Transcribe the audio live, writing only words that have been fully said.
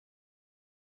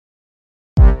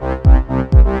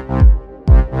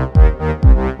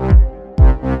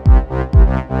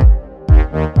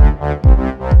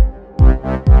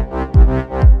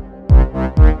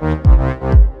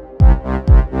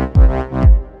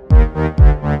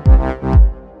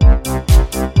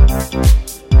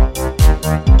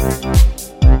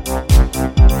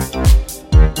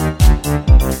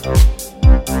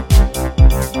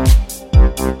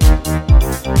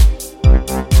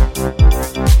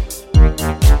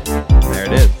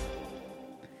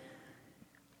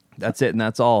That's it, and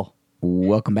that's all.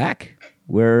 Welcome back.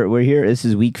 We're here. This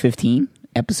is week 15,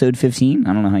 episode 15.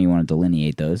 I don't know how you want to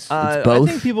delineate those. It's both.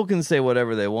 I think people can say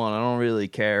whatever they want. I don't really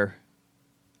care.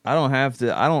 I don't have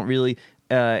to. I don't really.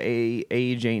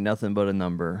 Age ain't nothing but a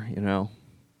number, you know.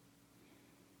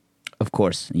 Of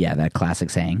course, yeah, that classic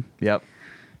saying. Yep.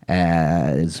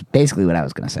 Is basically what I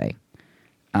was going to say.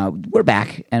 We're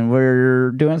back, and we're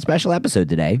doing a special episode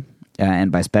today.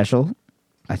 And by special,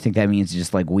 I think that means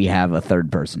just like we have a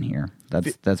third person here.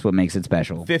 That's what makes it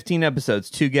special. 15 episodes,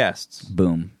 2 guests.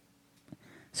 Boom.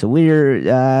 So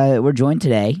we're joined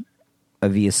today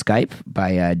via Skype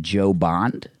by Joe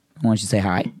Bond. Why don't you say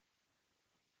hi?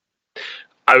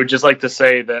 I would just like to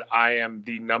say that I am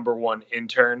the number one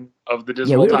intern of the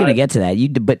Dismal Yeah, we were Tide. going to get to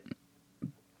that. But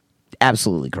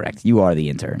absolutely correct. You are the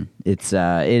intern. It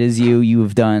is you.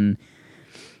 You've done.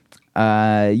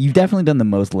 You've definitely done the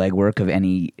most legwork of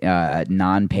any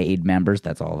non-paid members.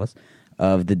 That's all of us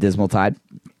of the Dismal Tide.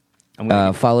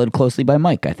 Followed closely by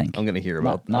Mike, I think. I'm going to hear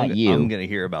about not you. I'm going to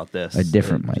hear about this. A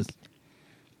different Mike.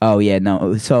 Oh yeah,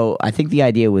 no. So I think the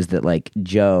idea was that like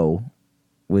Joe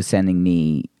was sending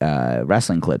me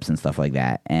wrestling clips and stuff like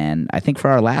that, and I think for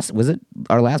our last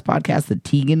podcast that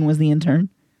Tegan was the intern.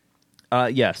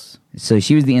 Yes. So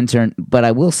she was the intern, but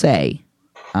I will say,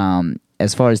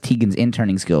 as far as Tegan's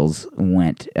interning skills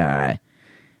went,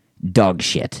 dog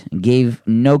shit. Gave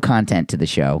no content to the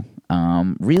show.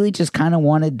 Really just kind of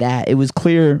wanted that. It was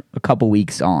clear a couple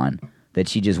weeks on that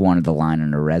she just wanted the line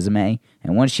on her resume,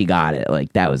 and once she got it,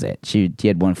 like that was it. She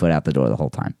had one foot out the door the whole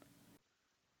time.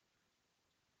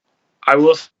 I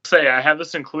will say I have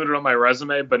this included on my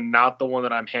resume, but not the one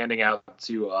that I'm handing out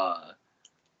to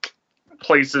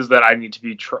places that I need to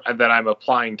be that I'm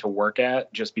applying to work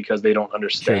at, just because they don't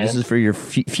understand. Sure, this is for your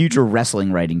future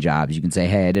wrestling writing jobs. You can say,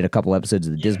 "Hey, I did a couple episodes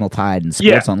of the Dismal Tide and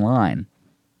Sports Online."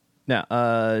 Now,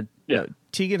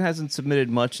 Tegan hasn't submitted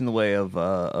much in the way of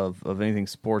anything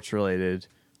sports related.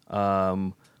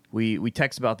 We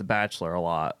text about The Bachelor a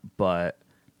lot, but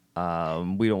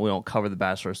we don't cover The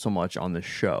Bachelor so much on the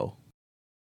show.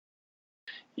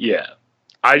 Yeah.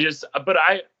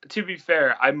 To be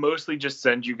fair, I mostly just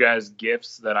send you guys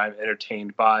gifts that I'm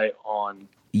entertained by on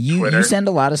Twitter. You send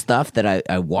a lot of stuff that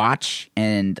I watch,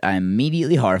 and I'm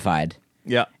immediately horrified.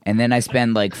 Yeah. And then I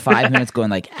spend like 5 minutes going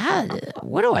like,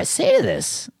 what do I say to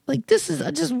this? Like,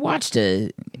 I just watched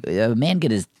a man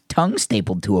get his tongue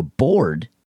stapled to a board.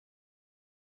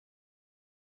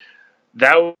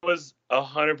 That was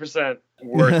 100%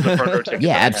 worth the front row ticket.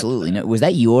 Yeah, absolutely. No, was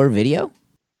that your video?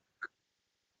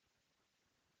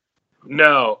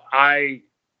 No, I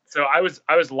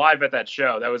was live at that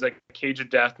show. That was like Cage of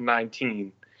Death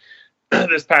 19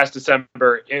 this past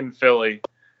December in Philly.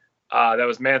 That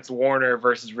was Mance Warner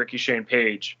versus Ricky Shane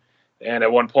Page. And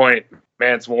at one point,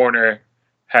 Mance Warner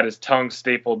had his tongue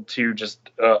stapled to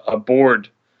just a board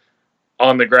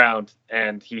on the ground,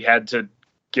 and he had to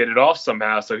get it off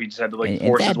somehow, so he just had to force his way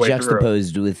through. And that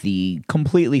juxtaposed with the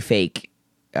completely fake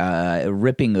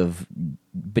ripping of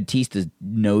Batista's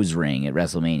nose ring at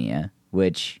WrestleMania,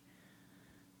 which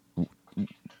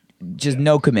just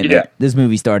no commitment. Yeah. This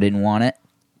movie star didn't want it.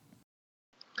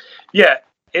 Yeah,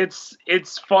 it's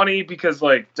funny because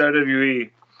like WWE,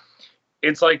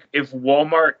 it's like if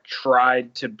Walmart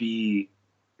tried to be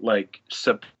like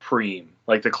Supreme,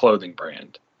 like the clothing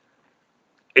brand.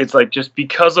 It's like just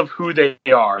because of who they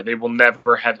are, they will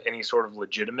never have any sort of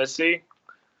legitimacy.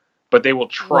 But they will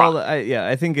try. Well,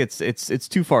 I think it's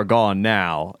too far gone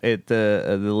now. I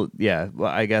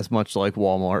guess much like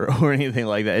Walmart or anything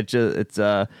like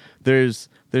that. There's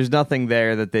nothing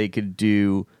there that they could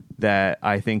do that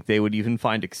I think they would even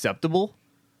find acceptable.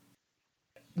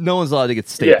 No one's allowed to get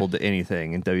stapled to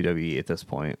anything in WWE at this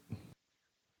point.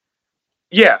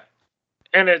 Yeah,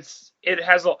 and it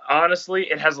has a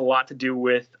lot to do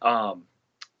with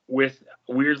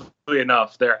weirdly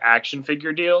enough their action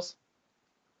figure deals.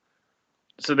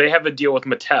 So they have a deal with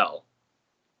Mattel,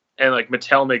 and like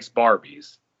Mattel makes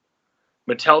Barbies.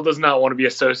 Mattel does not want to be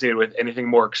associated with anything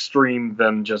more extreme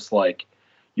than just like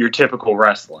your typical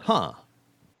wrestling. Huh.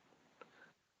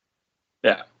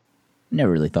 Yeah.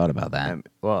 Never really thought about that.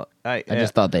 I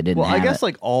just thought they didn't. Well, have I guess it.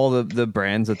 like all the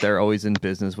brands that they're always in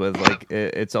business with, like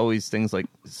it's always things like,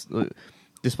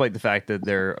 despite the fact that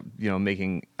they're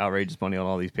making outrageous money on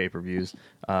all these pay-per-views,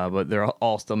 but they're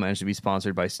all still managed to be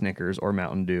sponsored by Snickers or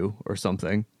Mountain Dew or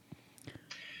something.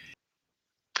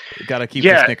 Got to keep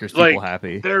the Snickers people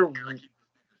happy. They're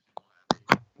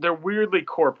weirdly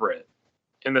corporate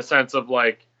in the sense of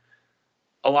like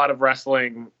a lot of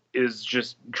wrestling is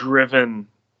just driven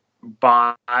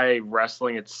by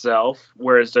wrestling itself,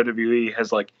 whereas WWE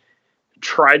has like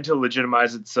tried to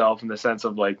legitimize itself in the sense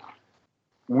of like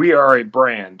we are a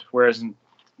brand, whereas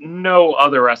no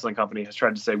other wrestling company has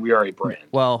tried to say we are a brand.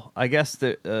 Well, I guess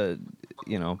that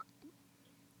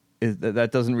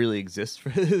that doesn't really exist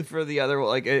for the other.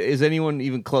 Like, is anyone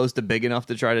even close to big enough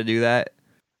to try to do that?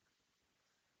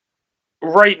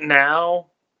 Right now,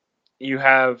 you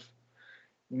have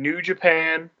New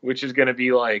Japan, which is going to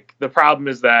be like, the problem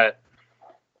is that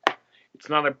it's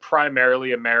not a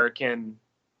primarily American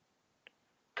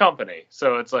company.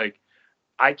 So it's like,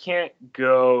 I can't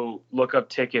go look up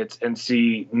tickets and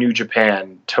see New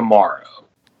Japan tomorrow.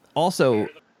 Also,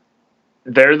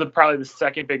 they're probably the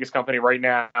second biggest company right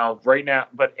now,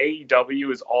 but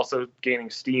AEW is also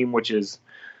gaining steam, which is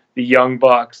the Young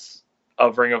Bucks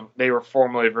they were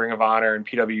formerly of Ring of Honor and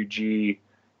PWG.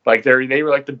 Like they were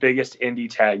like the biggest indie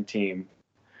tag team.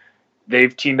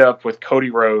 They've teamed up with Cody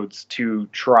Rhodes to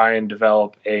try and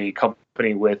develop a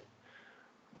company with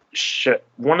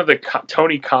one of the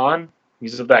Tony Khan.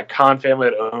 He's of that Khan family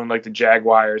that own like the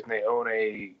Jaguars, and they own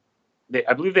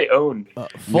I believe they own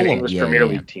Fulham. an English Premier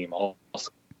League team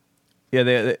also.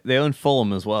 Yeah, they own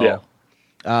Fulham as well. Yeah.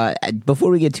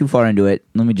 Before we get too far into it,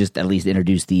 let me just at least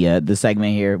introduce the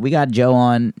segment here. We got Joe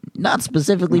on, not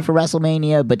specifically for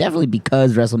WrestleMania, but definitely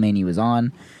because WrestleMania was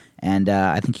on. And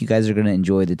I think you guys are going to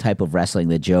enjoy the type of wrestling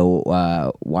that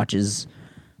Joe watches,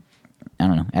 I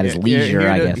don't know, at his leisure,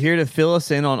 I guess. Here to fill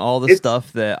us in on all the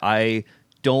stuff that I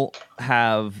don't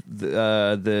have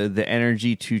the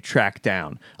energy to track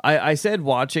down. I said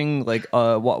watching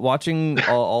watching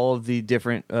all of the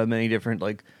different many different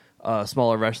like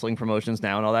smaller wrestling promotions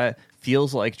now and all that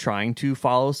feels like trying to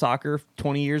follow soccer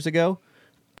 20 years ago.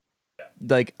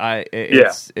 Like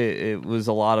it was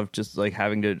a lot of just like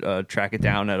having to track it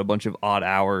down at a bunch of odd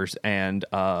hours and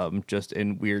just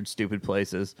in weird stupid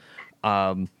places.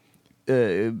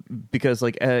 Because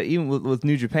like even with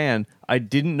New Japan, I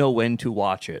didn't know when to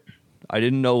watch it. I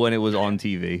didn't know when it was on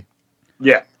TV.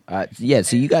 Yeah.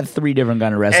 So you got three different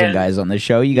kind of wrestling guys on the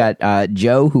show. You got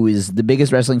Joe, who is the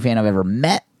biggest wrestling fan I've ever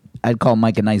met. I'd call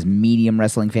Mike a nice medium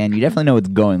wrestling fan. You definitely know what's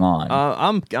going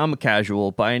on. I'm a casual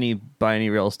by any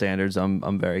real standards.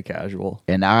 I'm very casual,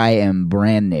 and I am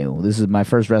brand new. This is my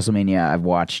first WrestleMania I've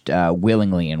watched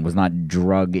willingly and was not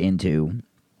drug into.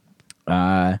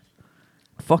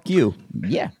 Fuck you.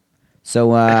 Yeah.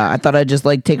 So I thought I'd just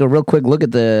like take a real quick look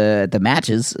at the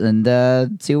matches and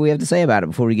see what we have to say about it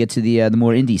before we get to the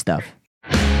more indie stuff.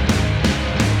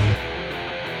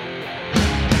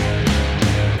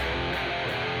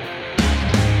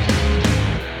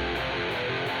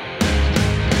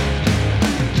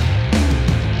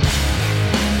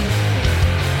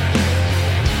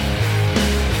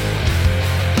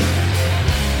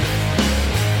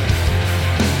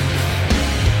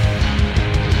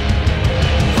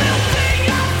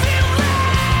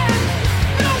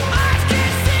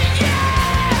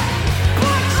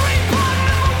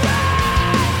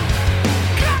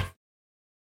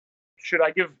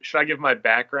 Should I give my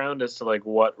background as to like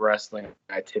what wrestling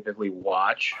I typically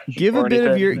watch? Give a bit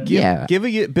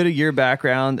of your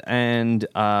background and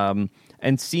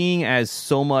seeing as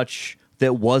so much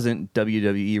that wasn't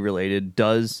WWE related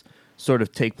does sort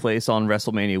of take place on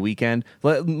WrestleMania weekend,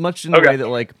 much in the way that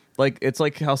like it's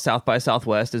like how South by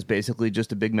Southwest is basically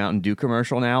just a big Mountain Dew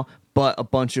commercial now, but a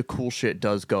bunch of cool shit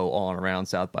does go on around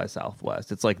South by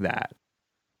Southwest. It's like that.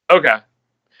 Okay,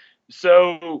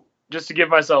 so just to give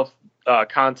myself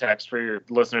context for your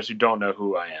listeners who don't know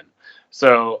who I am.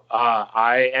 So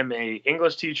I am a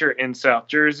English teacher in South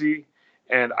Jersey,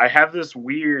 and I have this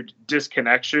weird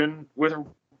disconnection with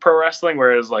pro wrestling,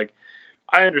 whereas like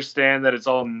I understand that it's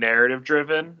all narrative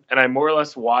driven, and I more or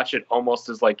less watch it almost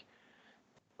as like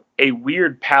a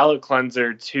weird palate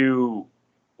cleanser to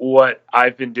what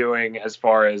I've been doing as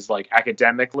far as like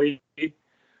academically,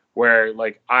 where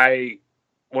like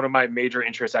one of my major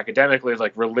interests academically is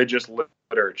like religious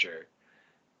literature.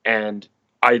 And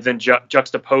I then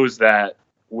juxtapose that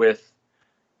with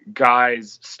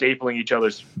guys stapling each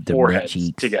other's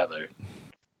foreheads together.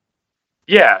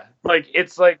 Yeah.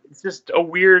 It's just a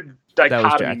weird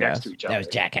dichotomy next to each other. That was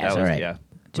Jackass. All right. Yeah.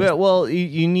 Well,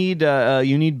 you need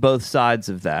both sides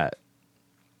of that.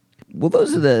 Well,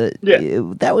 those are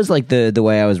that was like the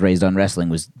way I was raised on wrestling,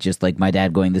 was just like my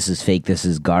dad going, "This is fake, this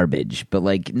is garbage." But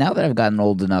like now that I've gotten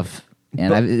old enough,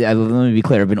 and let me be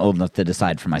clear, I've been old enough to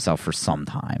decide for myself for some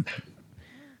time.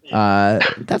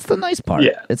 That's the nice part.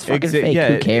 Yeah. It's fucking fake.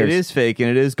 Yeah, who cares? It is fake and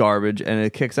it is garbage and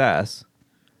it kicks ass.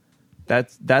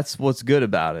 That's what's good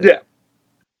about it. Yeah.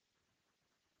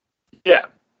 Yeah.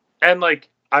 And like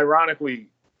ironically,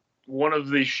 one of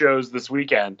these shows this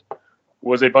weekend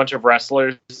was a bunch of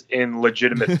wrestlers in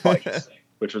legitimate fights,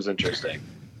 which was interesting.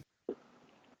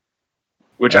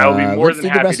 which I will be more let's than do the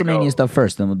happy to go WrestleMania over. stuff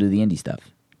first, then we'll do the indie stuff.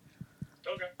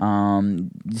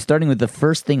 Okay. Starting with the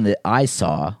first thing that I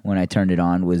saw when I turned it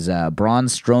on was Braun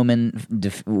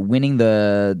Strowman winning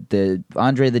the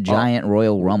Andre the Giant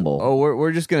Royal Rumble. Oh,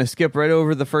 we're just gonna skip right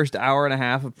over the first hour and a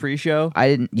half of pre-show. I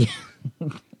didn't.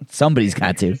 Somebody's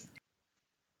got to.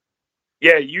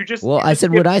 Yeah, you just. Well, you I just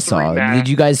said what skipped I 3 saw. matches. Did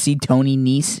you guys see Tony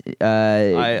Nese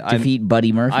defeat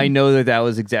Buddy Murphy? I know that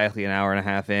was exactly an hour and a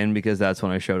half in because that's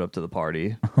when I showed up to the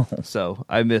party. So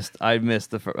I missed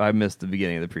the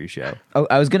beginning of the pre-show. Oh,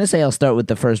 I was gonna say I'll start with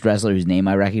the first wrestler whose name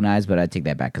I recognize, but I take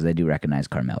that back because I do recognize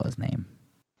Carmella's name.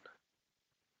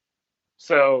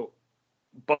 So,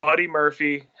 Buddy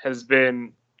Murphy has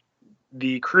been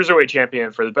the cruiserweight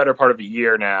champion for the better part of a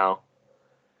year now.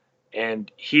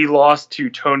 And he lost to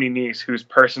Tony Nese, whose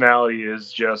personality is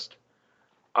just,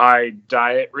 I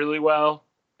diet really well,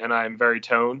 and I'm very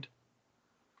toned,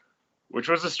 which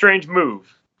was a strange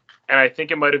move. And I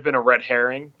think it might have been a red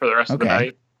herring for the rest of the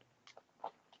night.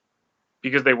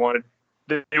 Because they wanted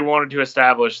to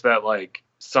establish that, like,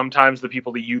 sometimes the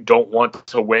people that you don't want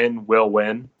to win will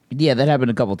win. Yeah, that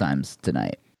happened a couple times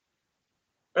tonight.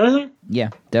 Mm-hmm.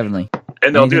 Yeah, definitely.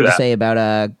 And they'll Anything do that. to say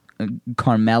about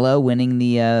Carmella winning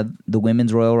the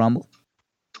Women's Royal Rumble?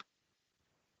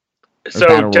 So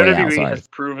Battle Royale, WWE sorry. has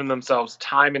proven themselves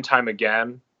time and time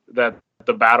again that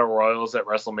the Battle Royals at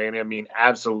WrestleMania mean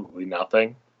absolutely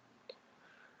nothing.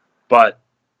 But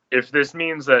if this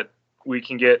means that we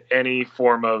can get any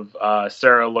form of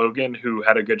Sarah Logan, who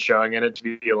had a good showing in it, to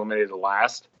be eliminated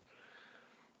last,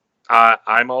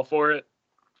 I'm all for it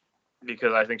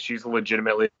because I think she's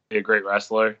legitimately a great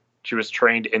wrestler. She was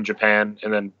trained in Japan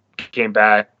and then came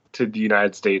back to the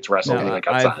United States, wrestled, and then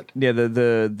got signed. Yeah,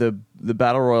 the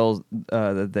battle royals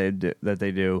that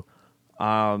they do,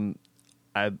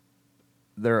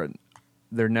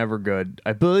 they're never good.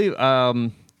 I believe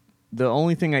the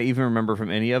only thing I even remember from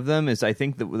any of them is I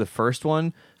think that the first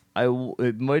one,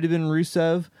 it might have been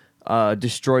Rusev,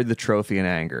 destroyed the trophy in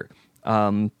anger.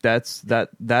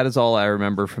 That is all I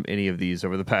remember from any of these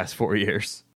over the past 4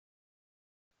 years.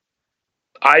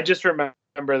 I just remember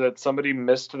that somebody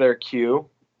missed their cue,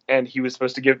 and he was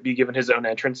supposed to be given his own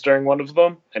entrance during one of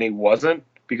them, and he wasn't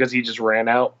because he just ran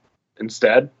out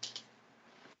instead.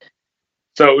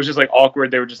 So it was just like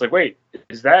awkward. They were just like, "Wait,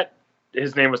 is that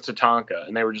his name was Tatanka?"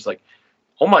 And they were just like,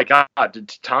 "Oh my god, did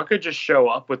Tatanka just show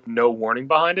up with no warning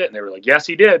behind it?" And they were like, "Yes,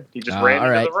 he did. He just ran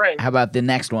into the ring." How about the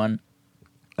next one?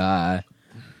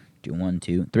 Do 1,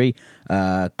 2, 3.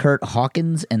 Kurt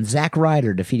Hawkins and Zack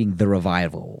Ryder defeating the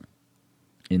Revival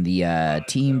in the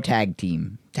tag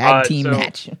team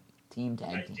match. Team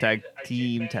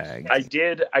tag.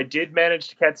 I did manage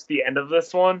to catch the end of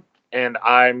this one, and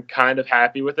I'm kind of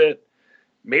happy with it.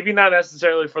 Maybe not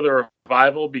necessarily for the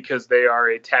Revival because they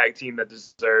are a tag team that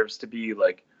deserves to be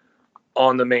like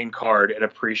on the main card and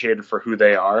appreciated for who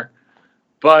they are.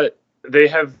 But they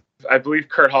have, I believe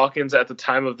Kurt Hawkins at the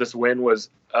time of this win was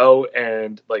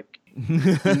and like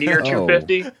near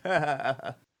 250.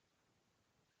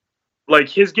 Like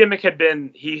his gimmick had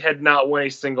been he had not won a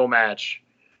single match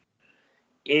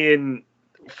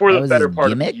for the better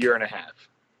part of a year and a half.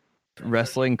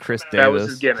 Wrestling Chris Davis. That was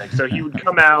his gimmick. So he would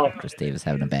come out. Chris Davis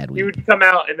having a bad week. He would come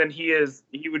out and then he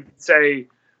would say,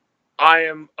 "I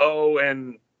am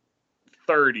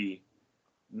 0-30,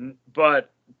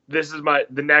 but this is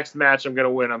the next match I'm going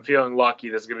to win. I'm feeling lucky.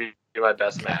 This is going to be my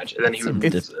best match." And then he would.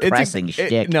 Depressing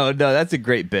shtick. No, that's a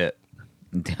great bit.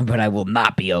 But I will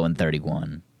not be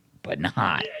 0-31. But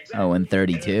not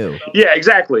 0-32. Yeah,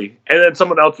 exactly. And then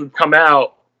someone else would come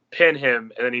out, pin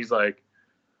him, and then he's like,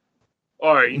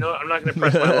 "All right, I'm not going to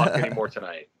press my luck anymore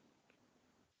tonight."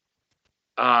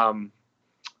 I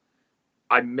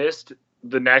missed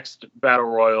the next battle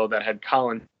royal that had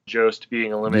Colin Jost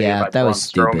being eliminated by Braun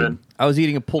stupid. Strowman. I was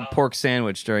eating a pulled pork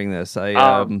sandwich during this. I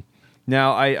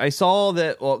saw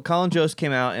that. Well, Colin Jost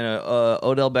came out in a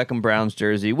Odell Beckham Browns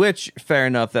jersey, which fair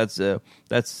enough. That's a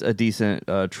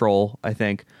decent troll, I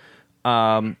think.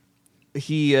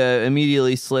 He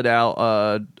immediately slid out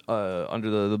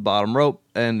under the bottom rope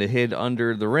and hid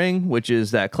under the ring, which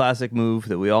is that classic move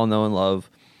that we all know and love.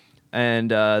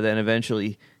 And then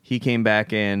eventually he came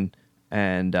back in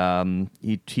and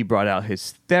he brought out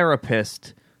his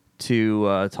therapist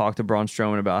to talk to Braun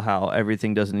Strowman about how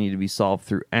everything doesn't need to be solved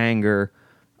through anger.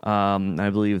 I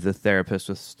believe the therapist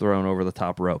was thrown over the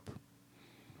top rope.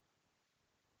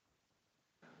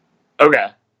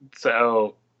 Okay,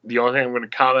 so the only thing I'm going to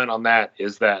comment on that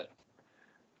is that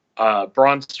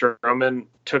Braun Strowman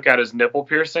took out his nipple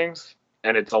piercings,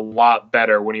 and it's a lot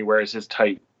better when he wears his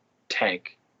tight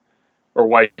tank or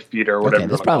white beater or whatever. Okay,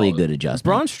 that's probably a good adjustment.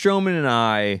 Braun Strowman and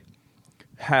I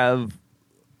have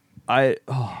I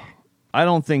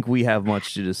don't think we have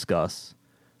much to discuss.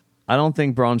 I don't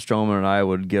think Braun Strowman and I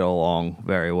would get along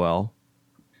very well.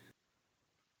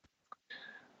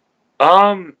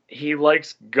 He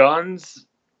likes guns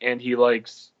and he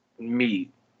likes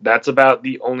meat. That's about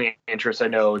the only interest I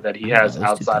know that he has those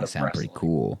outside two of sound wrestling. pretty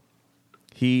cool.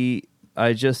 He's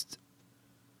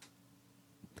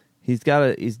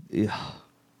got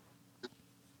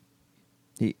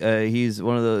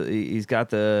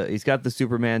the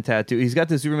Superman tattoo. He's got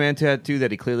the Superman tattoo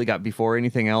that he clearly got before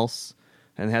anything else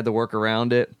and had to work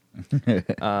around it.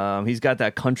 He's got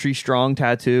that Country Strong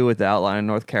tattoo with the outline of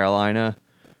North Carolina.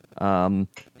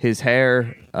 His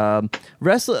hair,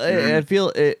 I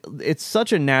feel it's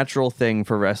such a natural thing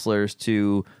for wrestlers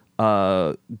to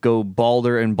go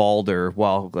balder and balder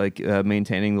while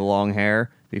maintaining the long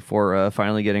hair before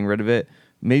finally getting rid of it.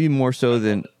 Maybe more so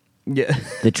than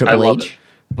The Triple H.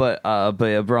 But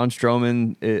Braun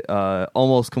Strowman,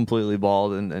 almost completely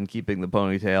bald and keeping the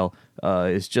ponytail,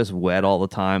 is just wet all the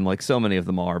time, like so many of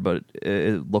them are. But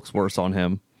it looks worse on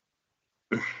him.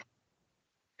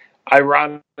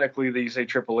 Ironically, that you say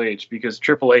Triple H because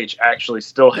Triple H actually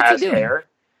still has hair.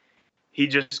 He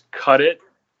just cut it.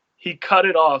 He cut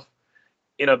it off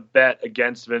in a bet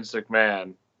against Vince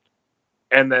McMahon,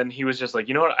 and then he was just like,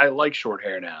 you know what? I like short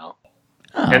hair now.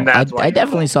 Oh, and that's why I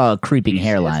definitely saw a creeping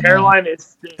hairline.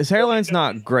 His hairline's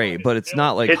not great, but it's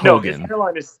not like Hogan. No, his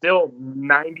hairline is still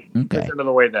 90% of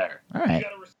the way there. All right.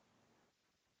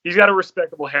 He's got a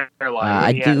respectable hairline.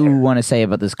 I do want to say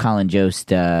about this Colin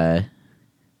Jost,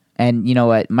 and you know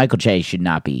what? Michael Che should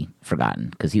not be forgotten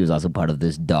because he was also part of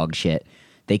this dog shit.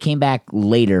 They came back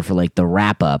later for the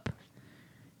wrap up.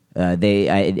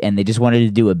 They just wanted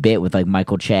to do a bit with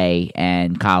Michael Che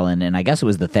and Colin, and I guess it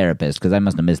was the therapist because I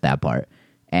must have missed that part.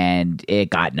 And it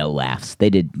got no laughs. They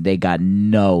got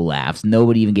no laughs.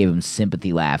 Nobody even gave him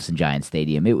sympathy laughs in Giant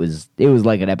Stadium. It was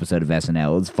like an episode of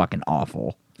SNL. It was fucking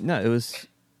awful. No, it was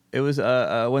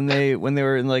when they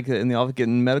were in the office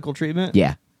getting medical treatment.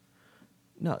 Yeah.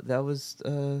 No, that was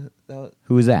Who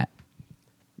was that?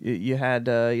 You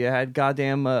had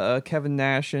goddamn Kevin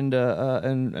Nash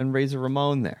and Razor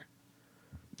Ramon there.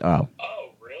 Oh. Oh,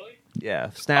 really? Yeah,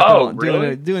 snap-on,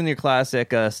 really? doing your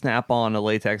classic snap on a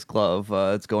latex glove.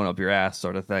 It's going up your ass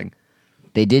sort of thing.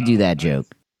 They did do that joke.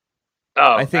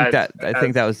 Oh, I think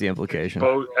that was the implication.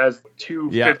 Both as two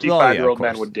 55-year-old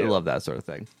men would do. I love that sort of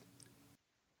thing.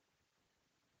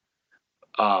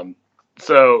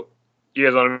 So you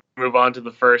guys want to move on to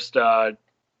the first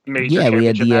major? Yeah, we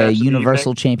had the match of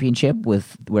Universal evening? Championship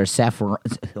where Seth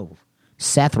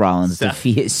Rollins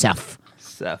defeated Seth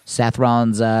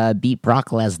Rollins beat Brock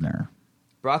Lesnar.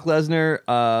 Brock Lesnar,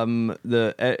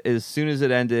 as soon as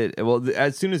it ended,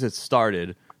 as soon as it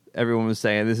started, everyone was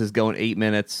saying this is going 8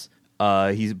 minutes.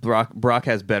 Brock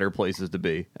has better places to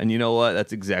be, and you know what?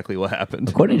 That's exactly what happened.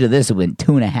 According to this, it went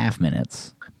 2.5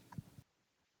 minutes.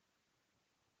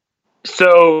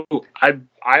 So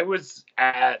I was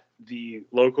at the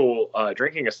local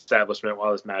drinking establishment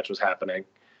while this match was happening.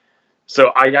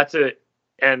 So I got to,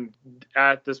 and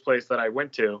at this place that I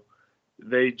went to,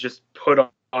 they just put on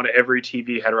every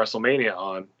TV had WrestleMania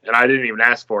on, and I didn't even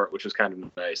ask for it, which was kind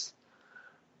of nice.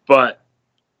 But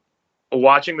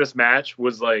watching this match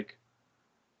was like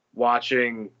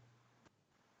watching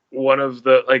one of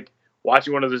those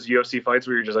UFC fights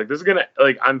where you're just like, this is gonna,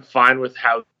 I'm fine with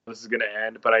how this is gonna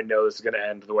end, but I know this is gonna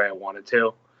end the way I want it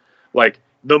to. Like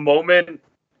the moment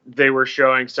they were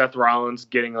showing Seth Rollins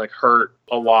getting hurt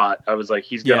a lot, I was like,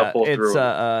 he's gonna pull through.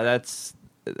 That's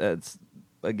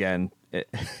again,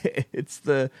 it's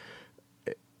the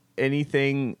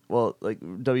anything. Well,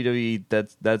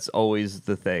 WWE, that's always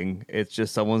the thing. It's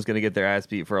just someone's gonna get their ass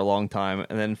beat for a long time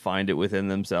and then find it within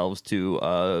themselves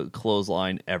to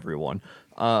clothesline everyone.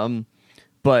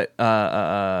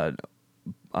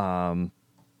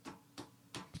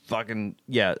 Fucking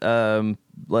yeah.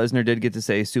 Lesnar did get to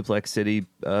say Suplex City,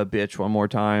 bitch, one more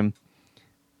time.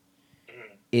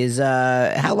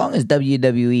 How long is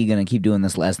WWE gonna keep doing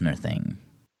this Lesnar thing?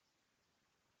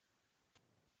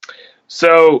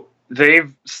 So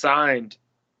they've signed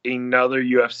another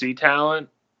UFC talent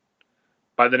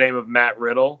by the name of Matt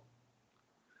Riddle,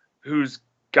 who's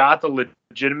got the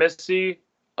legitimacy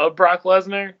of Brock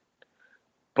Lesnar,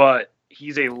 but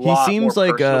he's a lot. He seems more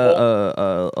like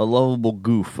personable. a lovable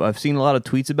goof. I've seen a lot of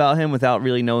tweets about him without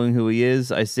really knowing who he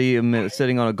is. I see him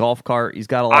sitting on a golf cart. He's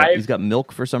got he's got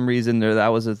milk for some reason. That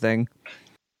was a thing.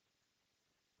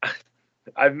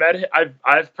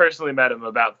 I've personally met him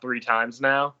about 3 times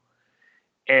now,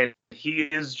 and he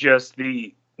is just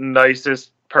the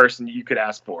nicest person you could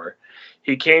ask for.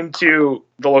 He came to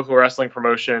the local wrestling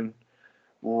promotion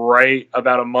right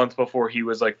about a month before he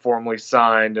was like formally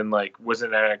signed and like was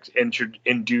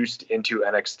induced into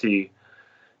NXT.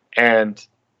 And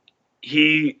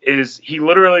he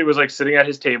literally was like sitting at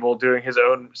his table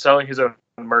selling his own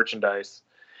merchandise.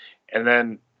 And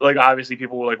then like obviously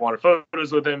people like wanted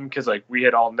photos with him because like we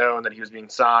had all known that he was being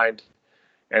signed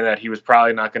and that he was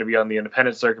probably not going to be on the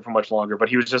independent circuit for much longer. But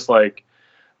he was just like,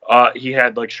 he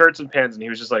had like shirts and pins, and he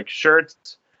was just like,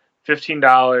 shirts,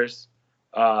 $15,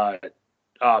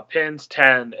 pins,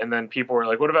 10, and then people were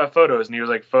like, what about photos? And he was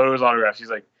like, photos, autographs. He's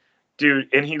like,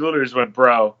 dude, and he literally just went,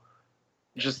 bro,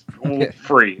 just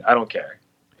free. I don't care.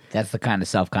 That's the kind of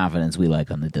self-confidence we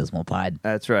like on the Dismal Pod.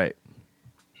 That's right.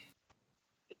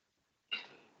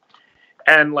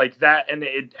 And like that, and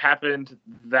it happened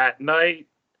that night.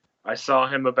 I saw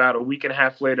him about a week and a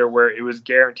half later where it was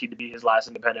guaranteed to be his last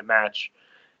independent match.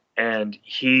 And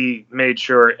he made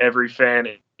sure every fan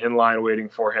in line waiting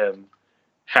for him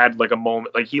had like a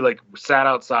moment. Like he like sat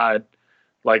outside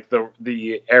like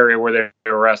the area where they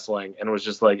were wrestling and was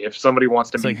just like, if somebody wants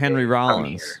to It's meet like Henry me,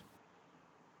 Rollins.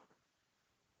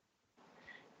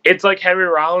 It's like Henry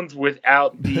Rollins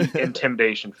without the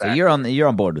intimidation factor. So you're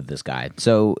on board with this guy.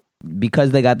 So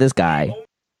because they got this guy,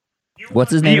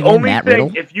 what's his name again? Matt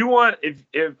Riddle?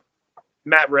 If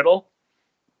Matt Riddle,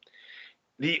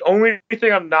 the only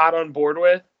thing I'm not on board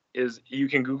with is you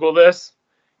can Google this.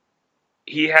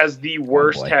 He has the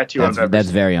worst tattoo I've ever That's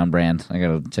seen. very on brand. I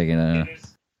gotta check it out.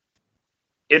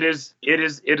 It is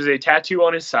a tattoo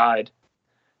on his side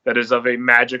that is of a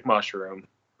magic mushroom.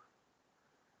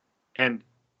 And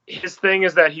his thing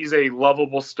is that he's a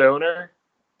lovable stoner.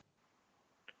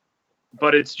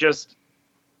 But it's just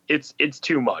it's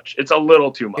too much. It's a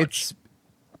little too much.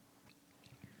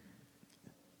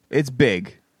 It's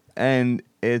big. And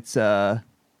it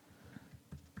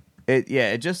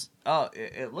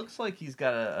looks like he's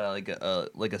got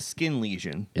a skin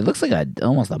lesion. It looks like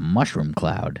almost a mushroom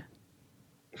cloud.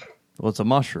 Well, it's a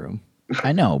mushroom.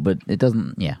 I know, but it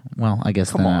doesn't. Yeah, well, I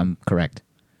guess I'm correct.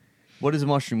 What does a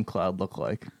mushroom cloud look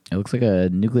like? It looks like a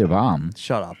nuclear bomb.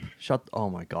 Shut up. Oh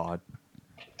my god.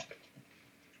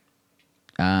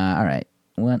 All right.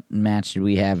 What match did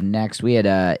we have next? We had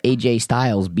AJ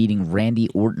Styles beating Randy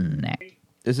Orton next.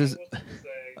 This is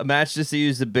a match just to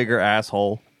use the bigger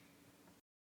asshole.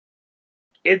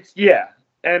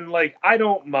 And like I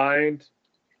don't mind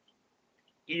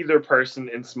either person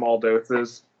in small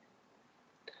doses.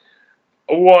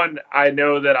 One, I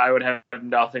know that I would have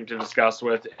nothing to discuss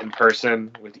with in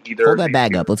person with either. Hold that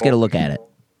bag up. Let's get a look at it.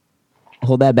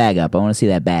 Hold that bag up. I want to see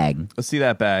that bag. Let's see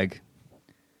that bag.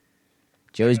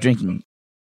 Joe's drinking.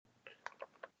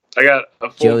 I got a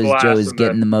full glass. Joe is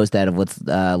getting the most out of what's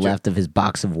left of his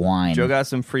box of wine. Joe got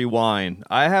some free wine.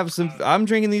 I'm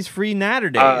drinking these free Natter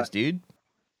Days, dude.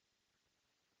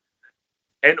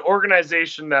 An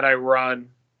organization that I run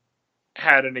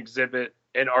had an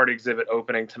art exhibit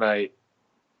opening tonight,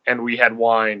 and we had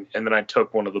wine, and then I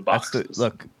took one of the boxes.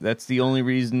 That's the only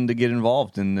reason to get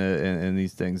involved in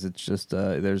these things. It's just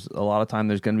there's a lot of time.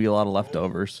 There's going to be a lot of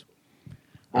leftovers.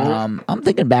 I'm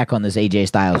thinking back on this AJ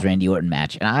Styles Randy Orton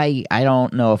match, and I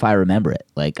don't know if I remember it.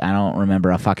 Like, I don't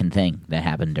remember a fucking thing that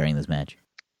happened during this match.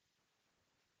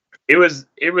 It was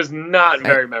not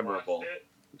very memorable.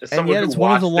 And yet it's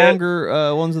one of the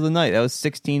longer ones of the night. That was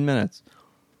 16 minutes.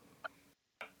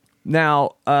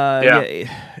 Now,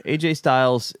 AJ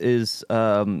Styles is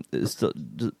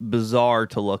bizarre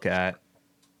to look at.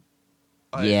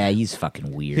 Yeah, he's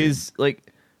fucking weird. His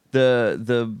like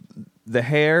the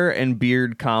hair and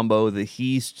beard combo that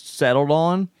he's settled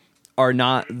on are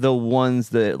not the ones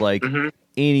that like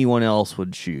anyone else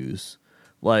would choose.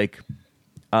 Like,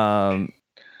 and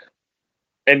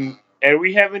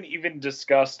we haven't even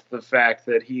discussed the fact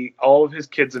that all of his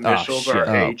kids' initials are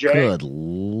AJ. Oh, good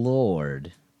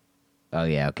lord. Oh,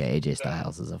 yeah, okay. AJ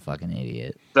Styles is a fucking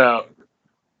idiot. So,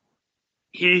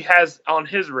 he has, on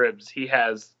his ribs, he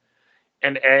has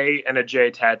an A and a J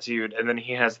tattooed, and then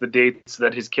he has the dates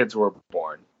that his kids were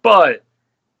born. But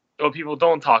what people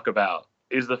don't talk about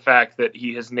is the fact that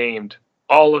he has named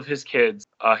all of his kids.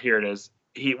 Here it is.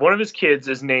 One of his kids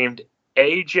is named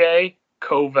AJ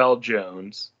Covell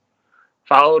Jones,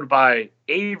 followed by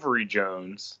Avery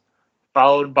Jones,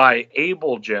 followed by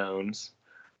Abel Jones,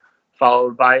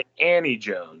 followed by Annie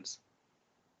Jones.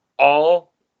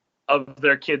 All of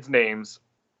their kids' names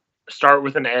start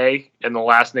with an A, and the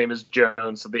last name is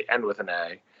Jones, so they end with an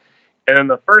A. And then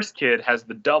the first kid has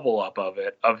the double up of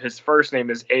it, of his first name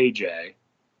is AJ.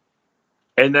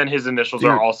 And then his initials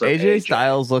are also AJ.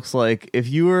 Styles looks like if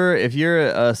you're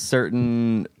a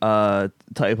certain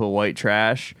type of white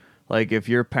trash, Like if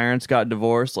your parents got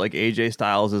divorced, like AJ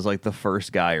Styles is like the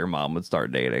first guy your mom would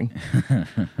start dating.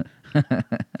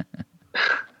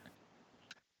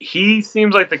 He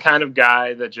seems like the kind of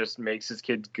guy that just makes his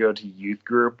kids go to youth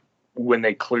group when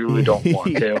they clearly don't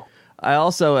want to. I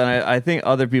also, and I think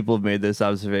other people have made this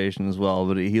observation as well,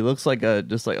 but he looks like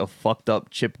just like a fucked up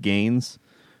Chip Gaines.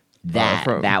 That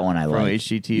one I from like.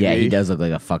 HGTV. Yeah, he does look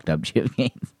like a fucked up Chip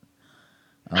Gaines.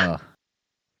 Oh.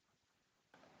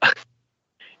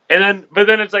 But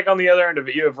then it's like on the other end of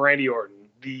it, you have Randy Orton,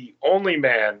 the only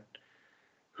man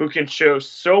who can show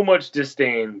so much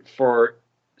disdain for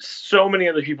so many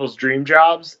other people's dream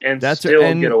jobs and get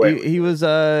away with it. He was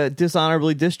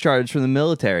dishonorably discharged from the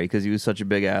military because he was such a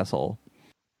big asshole.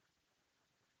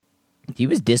 He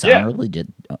was dishonorably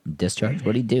discharged?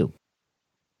 What did he do?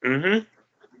 Mm-hmm.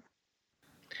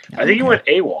 I think he went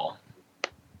AWOL.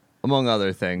 Among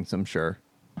other things, I'm sure.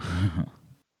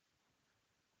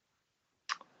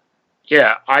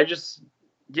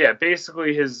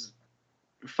 Basically his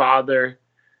father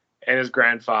and his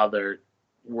grandfather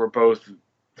were both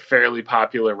fairly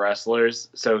popular wrestlers,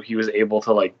 so he was able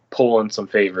to like pull in some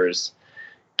favors,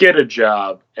 get a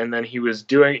job, and then he was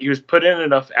put in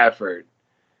enough effort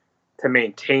to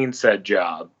maintain said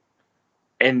job.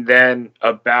 And then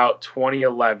about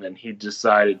 2011, he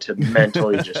decided to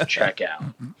mentally just check out.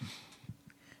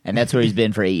 And that's where he's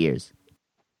been for 8 years.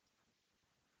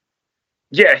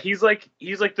 Yeah, he's like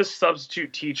the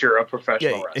substitute teacher of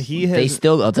professional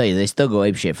wrestling. I'll tell you, they still go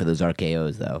apeshit for those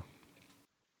RKOs though.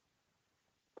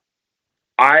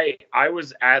 I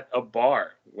was at a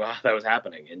bar while that was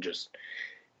happening, and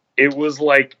it was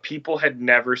like people had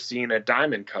never seen a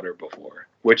diamond cutter before,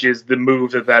 which is the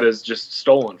move that is just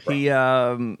stolen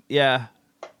from. Yeah,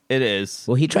 it is.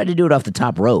 Well, he tried to do it off the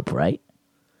top rope, right?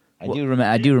 I do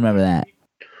remember that.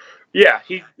 Yeah,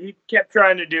 he kept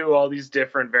trying to do all these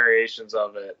different variations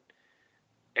of it,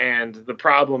 and the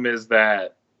problem is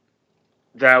that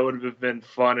would have been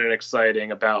fun and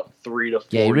exciting about 3 to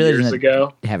 4 years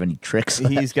ago. Have any tricks?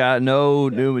 He's got no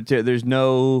new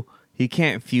material. He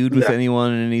can't feud with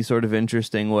anyone in any sort of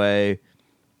interesting way.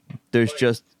 There's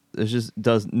just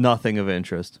does nothing of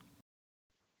interest.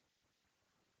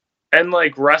 And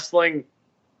like wrestling,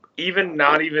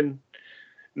 not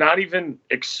even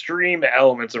extreme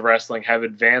elements of wrestling have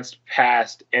advanced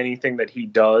past anything that he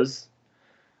does.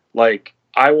 Like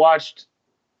I watched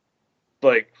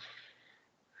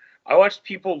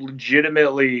people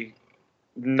legitimately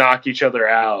knock each other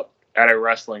out at a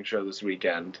wrestling show this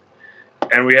weekend.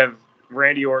 And we have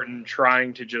Randy Orton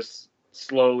trying to just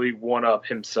slowly one-up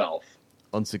himself.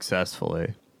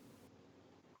 Unsuccessfully.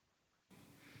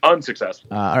 All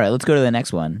right, let's go to the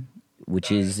next one,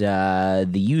 which is the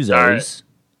Usos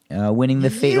winning the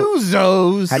fatal...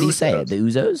 Usos? How do you say it? The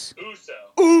Usos?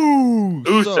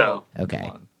 Uso. Okay.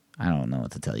 I don't know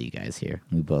what to tell you guys here.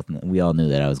 We all knew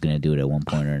that I was going to do it at one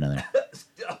point or another.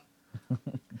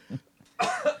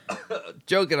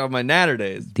 Joking on my natter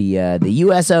days. The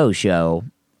USO show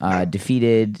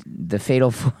defeated the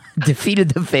fatal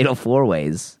four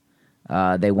ways.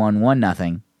 They won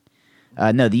 1-0.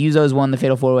 No, the Usos won the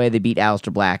fatal four way. They beat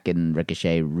Aleister Black and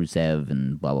Ricochet, Rusev,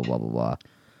 and blah blah blah blah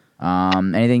blah.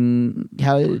 Anything?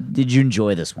 How did you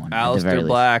enjoy this one? Aleister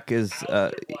Black is.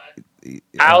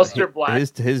 Aleister Black.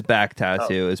 His back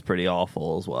tattoo is pretty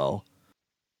awful as well.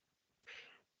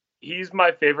 He's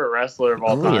my favorite wrestler of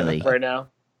all time right now.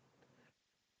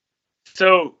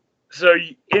 So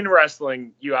in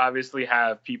wrestling, you obviously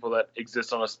have people that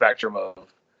exist on a spectrum of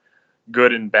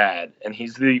good and bad, and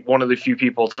he's one of the few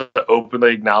people to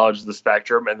openly acknowledge the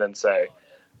spectrum and then say,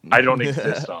 "I don't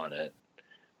exist on it,"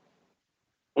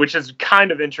 which is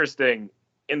kind of interesting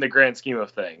in the grand scheme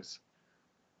of things,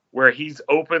 where he's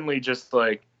openly just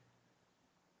like,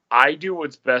 "I do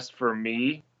what's best for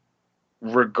me,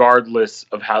 regardless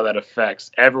of how that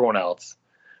affects everyone else."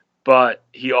 But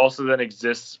he also then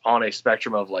exists on a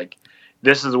spectrum of like,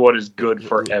 this is what is good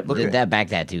for everyone. That back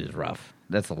tattoo is rough.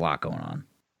 That's a lot going on.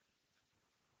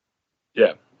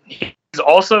 Yeah, he's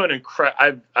also an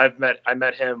I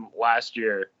met him last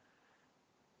year,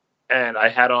 and I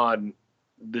had on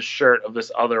the shirt of this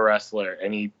other wrestler,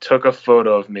 and he took a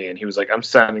photo of me, and he was like, "I'm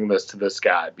sending this to this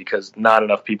guy because not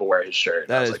enough people wear his shirt."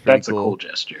 That is that's cool. A cool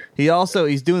gesture.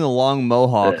 He's doing the long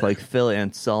mohawk like Phil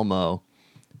Anselmo,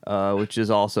 which is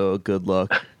also a good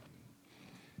look.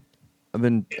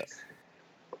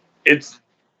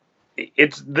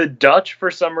 It's the Dutch for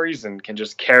some reason can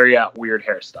just carry out weird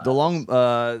hairstyles. The long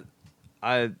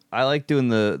I like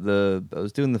doing I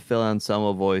was doing the Phil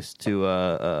Anselmo voice to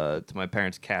my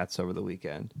parents' cats over the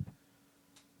weekend.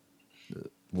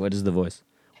 What is the voice?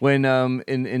 When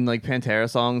in like Pantera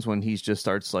songs, when he just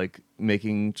starts like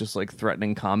making just like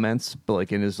threatening comments, but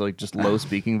like in his like just low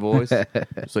speaking voice,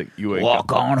 it's like you ain't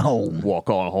Walk on home. walk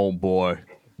on home, boy.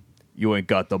 You ain't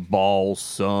got the balls,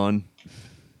 son.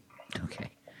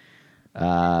 Okay.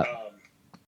 And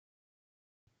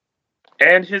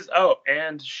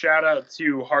shout out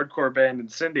to hardcore band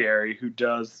Incendiary, who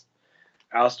does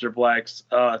Aleister Black's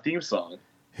theme song.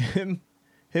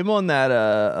 Him on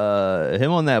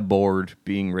that board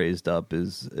being raised up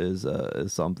is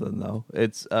something though.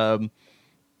 It's I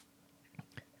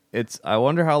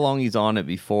wonder how long he's on it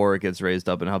before it gets raised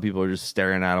up and how people are just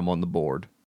staring at him on the board.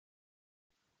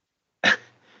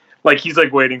 Like he's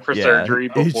like waiting for surgery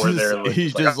before they're like,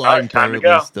 he's like, just all right, lying time to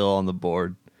perfectly go. still on the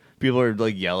board. People are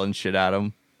like yelling shit at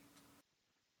him.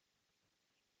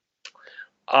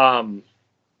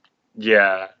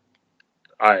 Yeah.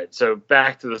 All right, so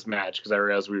back to this match because I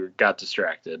realized we got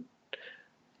distracted.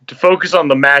 To focus on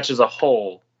the match as a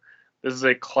whole, this is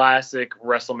a classic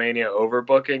WrestleMania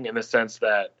overbooking in the sense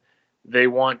that they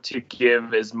want to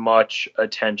give as much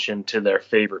attention to their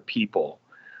favorite people.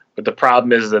 But the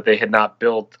problem is that they had not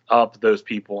built up those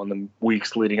people in the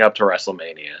weeks leading up to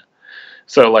WrestleMania.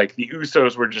 So, like, the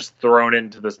Usos were just thrown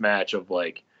into this match of,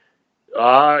 like,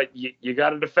 you got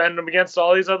to defend them against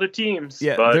all these other teams.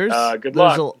 Yeah, but good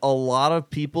luck. There's a lot of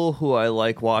people who I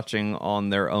like watching on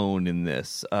their own in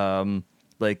this. They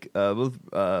packed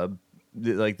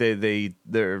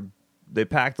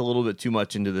a little bit too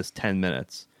much into this 10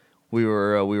 minutes. We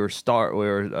were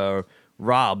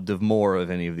robbed of more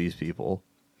of any of these people.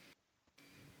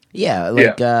 Yeah,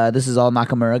 this is all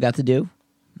Nakamura got to do.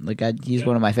 He's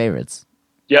one of my favorites.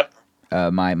 Yep.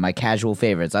 My casual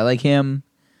favorites. I like him.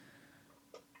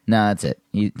 No, that's it.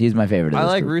 He's my favorite. I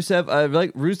like Rusev.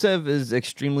 Rusev is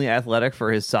extremely athletic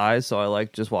for his size, so I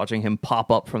like just watching him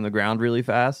pop up from the ground really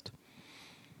fast.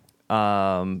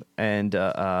 And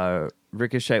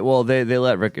Ricochet. Well, they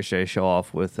let Ricochet show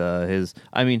off with his.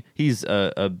 I mean, he's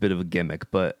a bit of a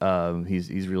gimmick, but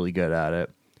he's really good at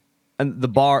it. And the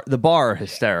bar are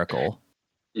hysterical.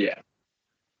 Yeah.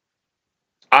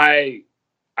 I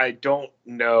don't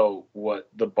know what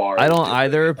the bar I is don't doing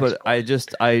either, but Right.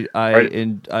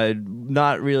 I'm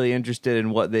not really interested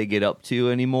in what they get up to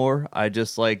anymore. I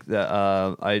just like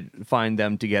I find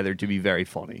them together to be very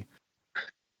funny.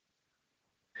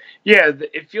 Yeah,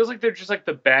 it feels like they're just like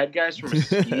the bad guys from a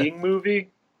skiing movie.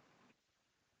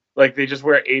 Like they just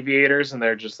wear aviators and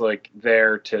they're just like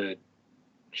there to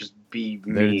just be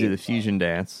There to mean. do the fusion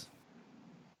dance.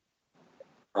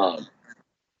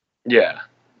 Yeah.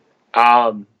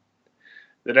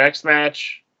 The next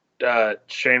match,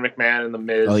 Shane McMahon and The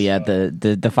Miz. Oh yeah,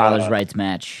 the father's rights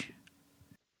match.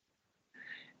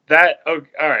 All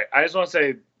right. I just want to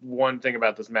say one thing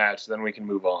about this match, then we can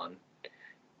move on.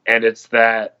 And it's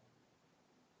that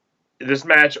this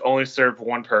match only served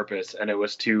one purpose, and it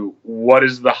was to what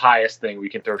is the highest thing we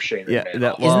can throw Shane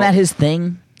McMahon on? Isn't that his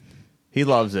thing? He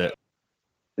loves it.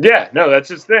 Yeah, no, that's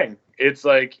his thing. It's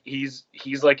like he's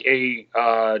like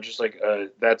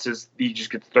that's his. He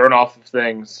just gets thrown off of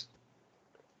things,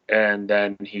 and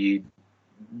then he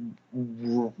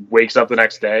wakes up the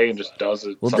next day and just does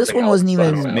it. Well, this one wasn't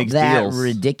even Makes that deals.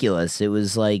 ridiculous. It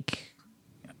was like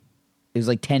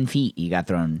 10 feet he got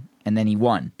thrown, and then he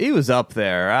won. He was up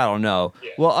there. I don't know.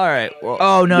 Yeah. Well, all right. Well,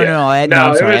 oh no,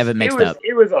 I'm sorry, I have it mixed up.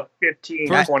 It was a 15,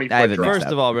 20 foot drop. First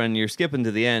of all, Brendan, you're skipping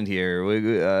to the end here.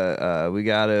 We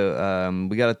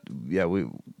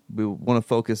want to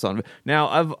focus on.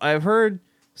 Now, I've heard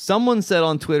someone said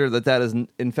on Twitter that is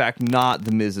in fact not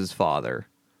the Miz's father.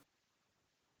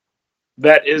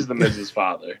 That is the Miz's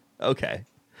father. Okay,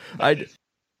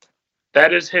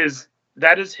 That is his.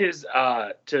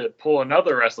 To pull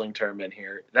another wrestling term in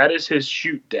here, that is his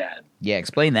shoot dad. Yeah,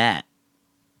 explain that.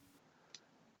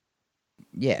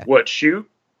 Yeah. What, shoot?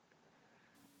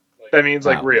 That means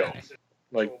like real. Okay.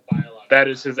 Like that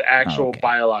is his actual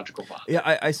biological father.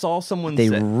 Yeah, I saw someone They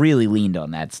say, really leaned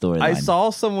on that storyline. I saw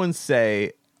someone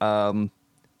say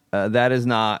that is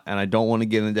not, and I don't want to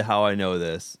get into how I know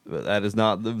this, but that is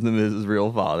not the Miz's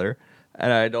real father,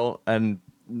 and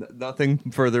nothing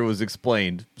further was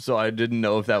explained, so I didn't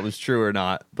know if that was true or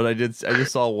not. But I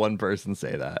just saw one person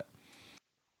say that.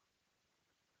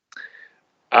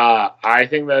 I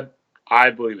think that I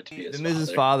believe it to be his the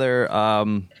Miz's father.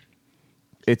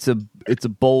 It's a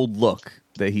bold look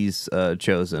that he's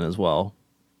chosen as well.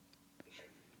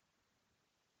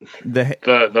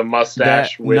 The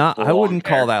mustache. I wouldn't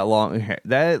call that long hair.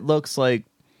 That looks like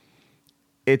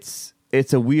it's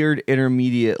a weird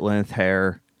intermediate length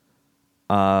hair.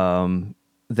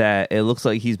 That it looks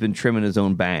like he's been trimming his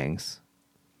own bangs.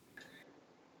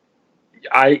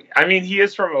 I mean, he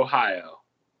is from Ohio.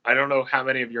 I don't know how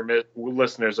many of your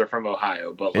listeners are from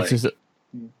Ohio, but It's like just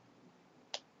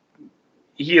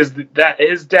he is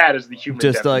his dad is the human.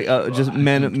 just like definition of just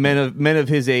Ohio. men of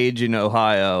his age in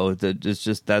Ohio. That it's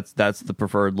just that's the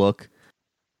preferred look.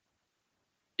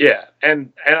 Yeah,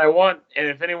 and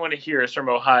if anyone here is from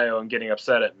Ohio and getting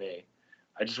upset at me,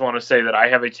 I just want to say that I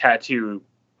have a tattoo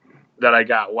that I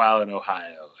got while in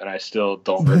Ohio, and I still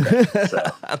don't regret it. So.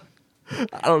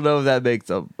 I don't know if that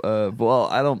makes up. Well,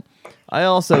 I don't. I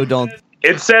also don't.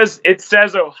 It says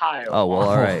Ohio. Oh well,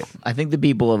 all right. I think the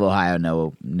people of Ohio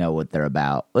know what they're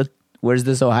about. Where's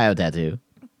this Ohio tattoo?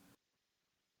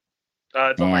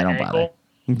 It's on my don't ankle.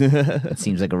 It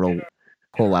seems like a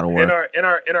whole lot of work. In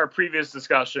our previous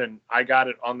discussion, I got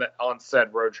it on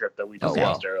said road trip that we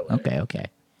discussed earlier. Okay.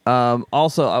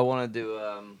 Also, I want to do.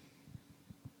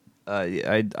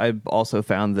 I also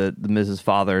found that the Mrs.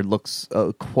 Father looks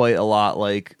quite a lot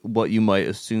like what you might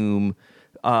assume.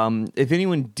 If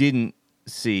anyone didn't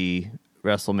see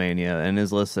WrestleMania and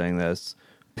is listening to this,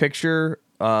 picture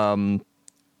when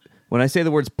I say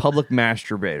the words public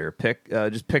masturbator,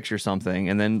 just picture something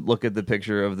and then look at the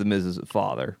picture of the Mrs.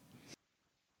 Father.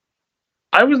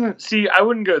 I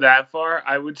wouldn't go that far.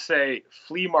 I would say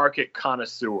flea market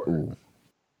connoisseur. Ooh.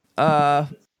 Yeah,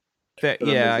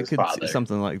 I Mrs. could Father. see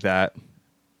something like that.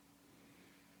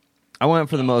 I went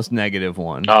for the most negative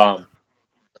one.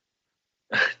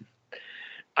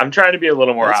 I'm trying to be a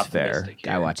little more That's fair. optimistic.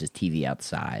 Guy watches TV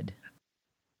outside.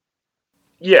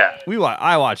 Yeah.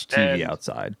 I watch TV And-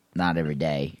 outside. Not every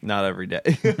day. Not every day.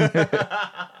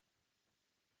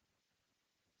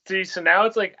 See, so now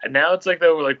it's like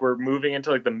though we're moving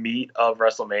into like the meat of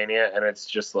WrestleMania, and it's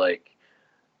just like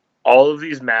all of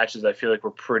these matches I feel like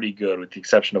were pretty good with the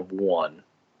exception of one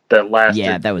that lasted.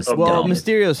 Yeah, that was Well, dumb.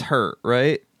 Mysterio's hurt,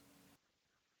 right?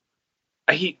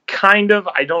 He kind of,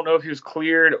 I don't know if he was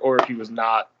cleared or if he was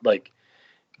not, like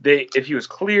if he was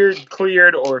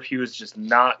cleared or if he was just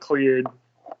not cleared.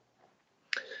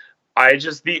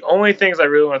 The only things I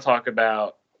really want to talk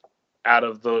about out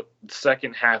of the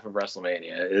second half of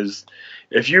WrestleMania is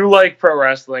if you like pro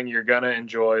wrestling, you're going to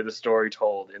enjoy the story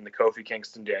told in the Kofi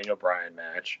Kingston Daniel Bryan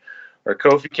match, where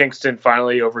Kofi Kingston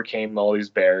finally overcame all these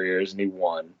barriers and he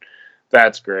won.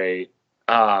 That's great.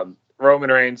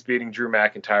 Roman Reigns beating Drew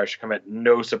McIntyre should come at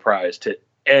no surprise to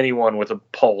anyone with a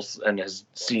pulse and has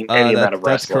seen any amount of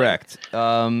wrestling. That's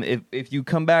correct. If you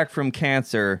come back from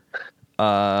cancer,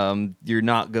 you're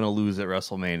not going to lose at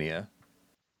WrestleMania.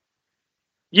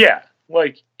 Yeah,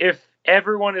 like if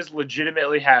everyone is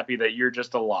legitimately happy that you're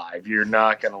just alive, you're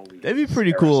not going to lose. That'd be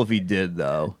pretty cool if he did,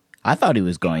 though. I thought he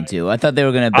was going to. I thought they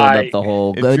were going to build up the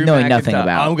whole, If Drew knowing nothing McIntyre,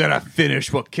 about. I'm going to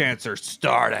finish what cancer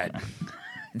started.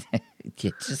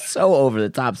 It's just so over the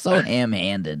top, so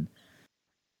ham-handed.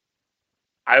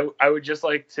 I would just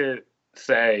like to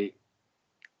say,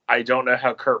 I don't know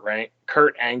how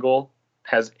Kurt Angle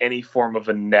has any form of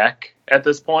a neck at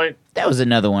this point. That was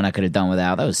another one I could have done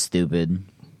without. That was stupid.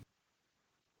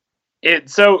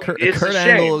 It's Kurt a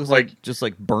shame. Angle looks like just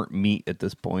like burnt meat at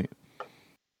this point.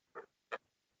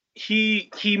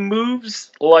 He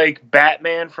moves like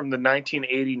Batman from the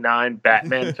 1989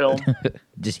 Batman film,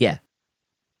 Yeah.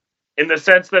 in the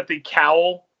sense that the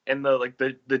cowl and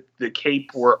the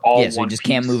cape were all So he one just piece.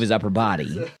 can't move his upper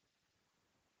body.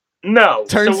 No,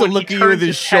 Turns to when he look at you with turns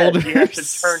his head, He has to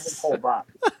shoulders. turn his whole body.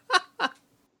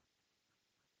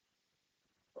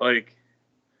 Like,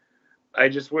 I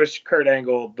just wish Kurt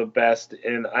Angle the best,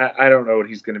 and I don't know what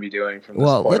he's going to be doing from this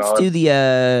Well, point let's on. do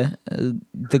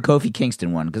the Kofi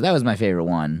Kingston one, because that was my favorite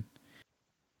one.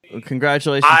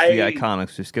 Congratulations to the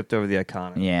Iconics. We skipped over the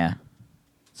Iconics. Yeah.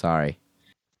 Sorry.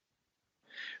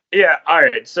 Yeah, all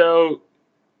right. So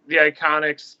the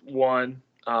Iconics won.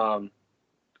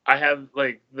 I have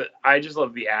I just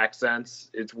love the accents.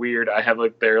 It's weird. I have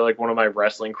they're one of my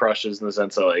wrestling crushes in the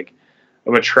sense that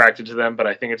I'm attracted to them, but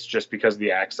I think it's just because of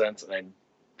the accents, and I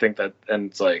think that, and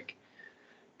it's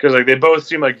because they both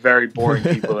seem like very boring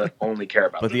people that only care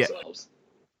about themselves.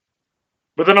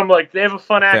 But then I'm like, they have a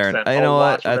fun Fair. accent. You I'll know what?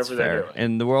 watch That's whatever they're fair. doing.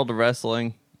 In the world of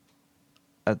wrestling,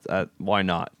 why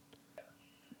not?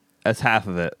 That's half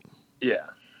of it. Yeah.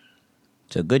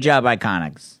 So good job,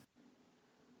 Iconics.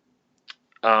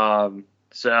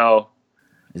 So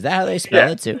Is that how they spell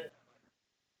Yeah. it too?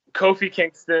 Kofi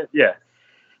Kingston, yeah.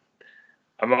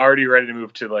 I'm already ready to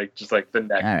move to the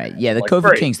next. All right. Yeah, the Like, Kofi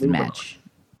great, Kingston move on. match.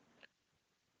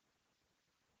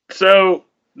 So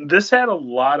this had a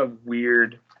lot of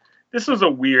weird. This was a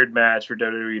weird match for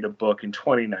WWE to book in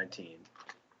 2019.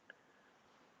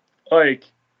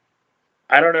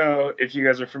 I don't know if you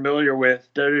guys are familiar with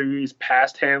WWE's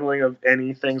past handling of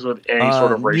any things with any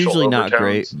sort of racial usually not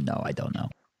overtones. great. No, I don't know.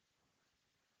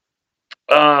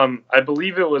 I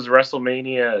believe it was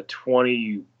WrestleMania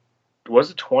 20.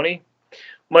 Was it 20?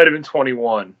 Might have been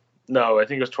 21. No, I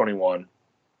think it was 21.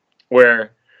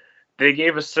 Where they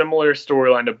gave a similar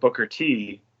storyline to Booker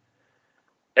T,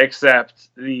 except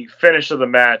the finish of the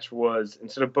match was,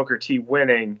 instead of Booker T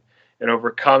winning and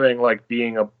overcoming like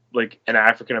being an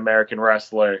African American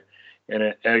wrestler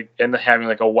and having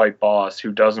like a white boss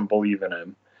who doesn't believe in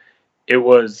him, it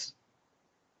was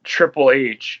Triple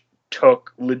H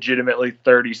took legitimately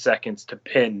 30 seconds to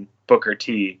pin Booker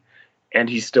T, and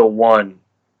he still won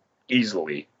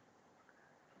easily.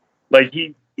 Like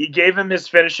he gave him his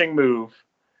finishing move,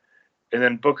 and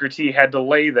then Booker T had to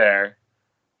lay there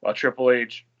while Triple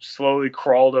H slowly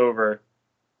crawled over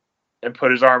and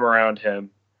put his arm around him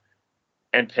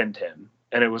and pinned him.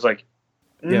 And it was like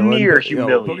near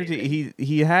humiliating. Booker T,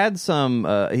 he had some.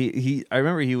 I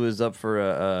remember he was up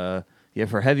for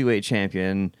for heavyweight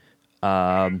champion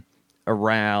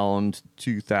around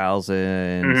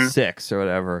 2006 or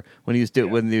whatever, when he was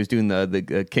doing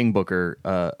the King Booker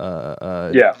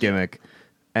gimmick,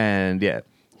 and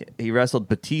he wrestled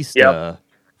Batista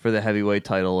for the heavyweight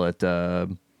title at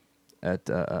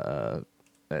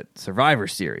Survivor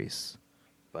Series,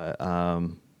 but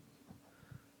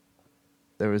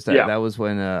there was that. That was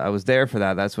when I was there for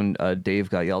that. That's when Dave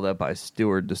got yelled at by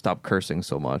Stewart to stop cursing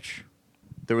so much.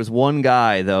 There was one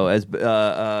guy though,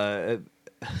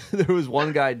 there was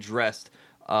one guy dressed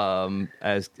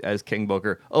as King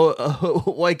Booker. A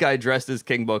white guy dressed as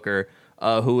King Booker,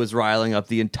 who was riling up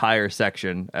the entire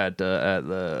section at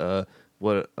the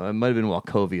what it might have been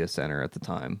Wachovia Center at the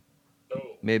time.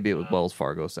 Maybe it was Wells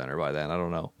Fargo Center by then. I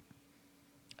don't know.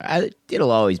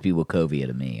 It'll always be Wachovia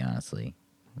to me, honestly.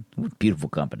 Beautiful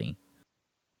company.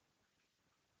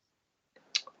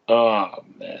 Oh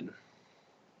man,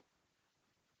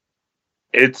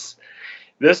 it's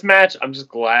this match. I'm just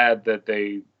glad that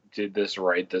they did this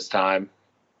right this time.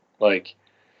 Like,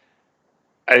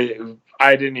 I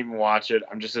didn't even watch it.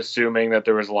 I'm just assuming that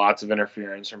there was lots of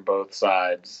interference from both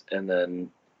sides, and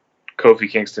then Kofi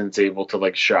Kingston's able to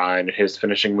like shine his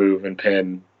finishing move and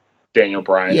pin Daniel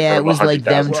Bryan. Yeah, it was like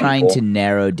them trying to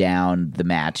narrow down the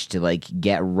match to like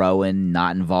get Rowan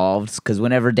not involved, because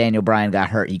whenever Daniel Bryan got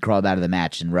hurt, he crawled out of the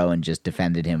match, and Rowan just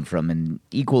defended him from an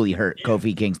equally hurt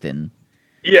Kofi Kingston.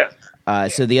 Yeah.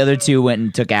 So the other two went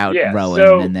and took out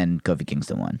Rowan, and then Kofi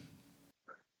Kingston won.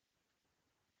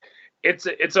 It's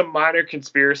a minor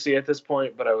conspiracy at this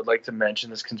point, but I would like to mention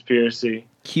this conspiracy.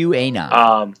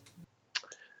 QAnon.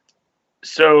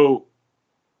 So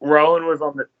Rowan was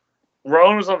on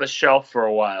the shelf for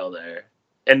a while there,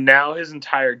 and now his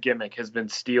entire gimmick has been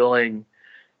stealing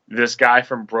this guy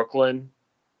from Brooklyn,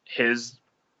 his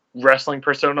wrestling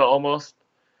persona almost,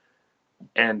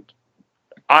 and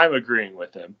I'm agreeing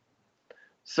with him.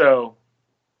 So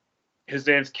his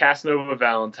name's Casanova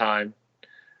Valentine.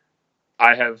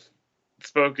 I've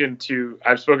spoken to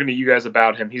you guys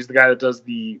about him. He's the guy that does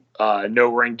the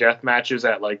no ring death matches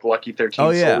at like Lucky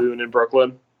 13 Saloon in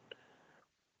Brooklyn.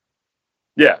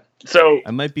 Yeah. So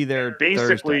I might be there.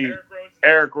 Basically, Thursday.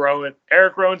 Eric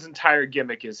Rowan's entire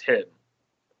gimmick is him.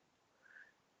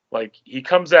 Like, he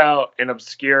comes out in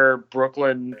obscure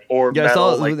Brooklyn or metal, I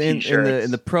saw like, in t-shirts.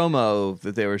 the promo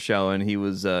that they were showing. He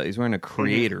was he's wearing a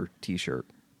Creator t-shirt.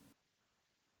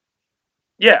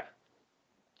 Yeah,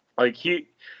 like he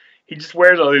just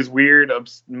wears all these weird,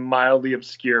 mildly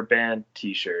obscure band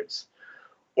t-shirts,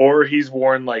 or he's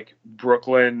worn like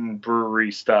Brooklyn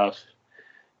brewery stuff.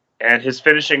 And his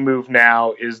finishing move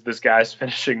now is this guy's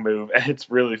finishing move, and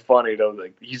it's really funny though.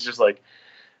 Like, he's just like,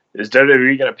 is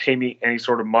WWE going to pay me any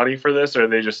sort of money for this, or are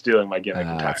they just stealing my gimmick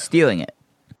entirely? Stealing it.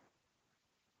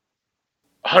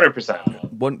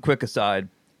 100%. One quick aside: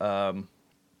 the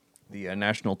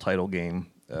national title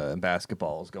game in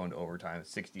basketball is going to overtime.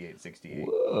 68-68.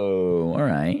 Whoa! All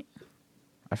right.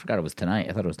 I forgot it was tonight.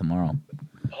 I thought it was tomorrow.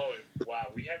 Oh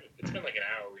wow! It's been like an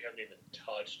hour. We haven't even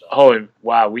touched. Oh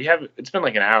wow! It's been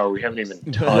like an hour. We haven't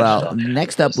even touched. Well,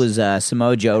 next up was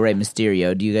Samoa Joe, Rey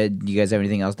Mysterio. Do you guys have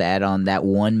anything else to add on that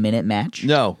 1 minute match?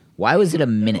 No. Why was it a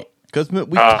minute? Because we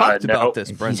talked about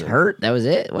this. Brendan. He's hurt. That was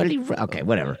it. What did he? Okay,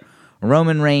 whatever.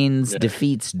 Roman Reigns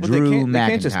defeats Drew McIntyre. They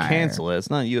can't just cancel it. It's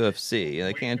not UFC.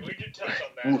 They can't.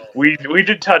 We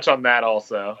did touch on that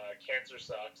also. Cancer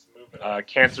sucks.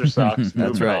 Cancer sucks.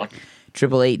 That's right.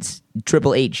 Triple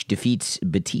H defeats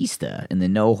Batista in the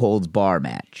no holds barred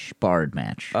match.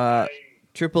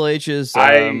 Triple H's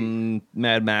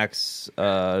Mad Max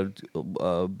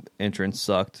entrance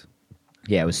sucked.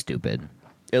 Yeah, it was stupid.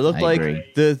 It looked I like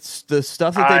agree. the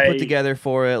stuff that they put together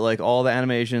for it, like all the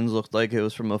animations looked like it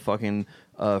was from a fucking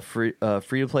free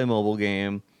to play mobile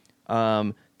game.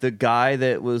 The guy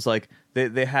that was like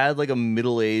they had like a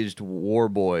middle-aged war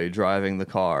boy driving the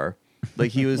car.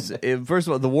 Like he was first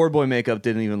of all, the war boy makeup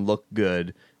didn't even look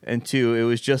good, and two, it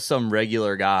was just some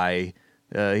regular guy.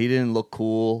 He didn't look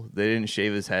cool. They didn't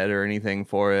shave his head or anything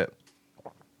for it.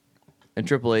 And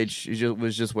Triple H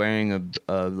was just wearing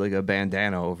a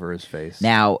bandana over his face.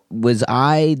 Now, was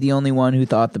I the only one who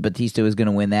thought that Batista was going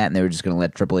to win that, and they were just going to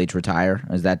let Triple H retire?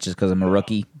 Is that just because I'm a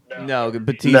rookie? No,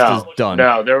 Batista's done.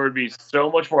 No, there would be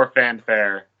so much more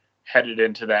fanfare headed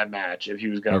into that match if he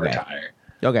was going to retire.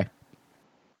 Okay.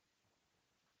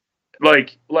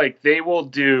 Like they will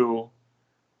do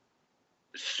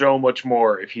so much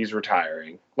more if he's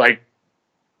retiring. Like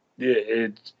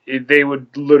they would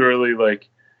literally like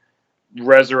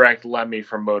resurrect Lemmy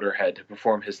from Motorhead to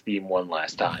perform his theme one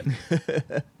last time.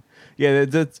 Yeah,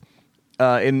 that's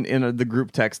in the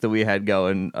group text that we had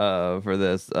going for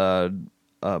this.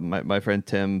 My friend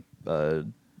Tim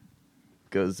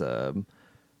goes.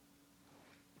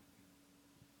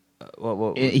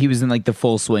 He was in like the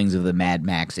full swings of the Mad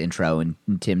Max intro, and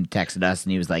Tim texted us,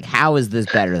 and he was like, "How is this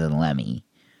better than Lemmy?"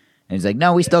 And he's like,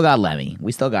 "No, we still got Lemmy.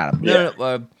 We still got him."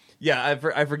 Yeah,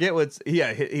 I forget what's.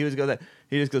 Yeah, he was going that.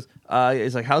 He just goes.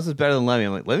 He's like, "How's this better than Lemmy?"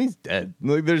 I'm like, "Lemmy's dead.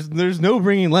 Like, there's no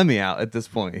bringing Lemmy out at this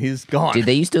point. He's gone." Did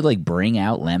they used to like bring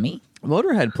out Lemmy?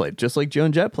 Motorhead played just like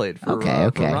Joan Jett played for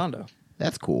for Rondo.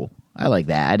 That's cool. I like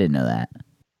that. I didn't know that.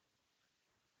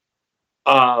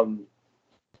 All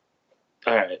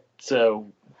right.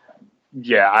 So,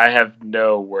 yeah, I have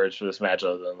no words for this match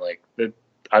other than like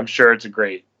I'm sure it's a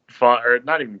great fun, or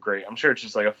not even great. I'm sure it's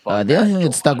just like a fun. The only thing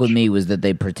that stuck with me was that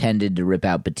they pretended to rip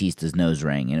out Batista's nose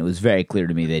ring, and it was very clear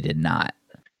to me they did not.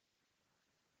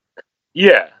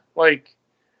 Yeah, like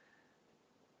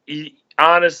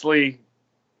honestly,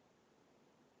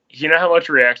 you know how much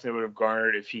reaction it would have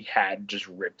garnered if he had just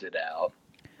ripped it out.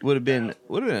 Would have been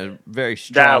a very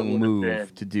strong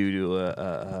move to do to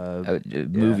a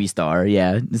movie star.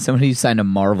 Yeah, somebody who signed a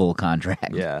Marvel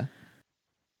contract. Yeah.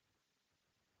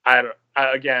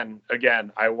 Again,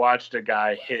 I watched a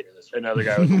guy hit another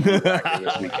guy with a motorcycle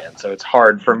this weekend, so it's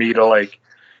hard for me to like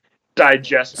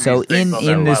digest. So in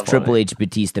this Triple H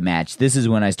Batista match, this is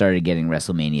when I started getting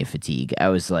WrestleMania fatigue. I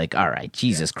was like, all right,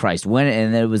 Jesus Christ, when?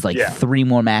 And then it was like 3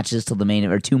 more matches till the main,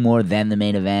 or 2 more than the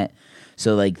main event.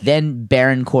 So like then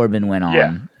Baron Corbin went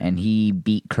on and he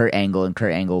beat Kurt Angle in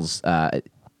Kurt Angle's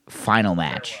final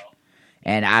match.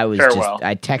 And I was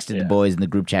I texted the boys in the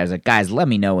group chat. I was like, guys, let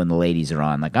me know when the ladies are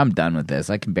on. Like, I'm done with this.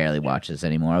 I can barely watch this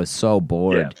anymore. I was so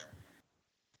bored. Yeah.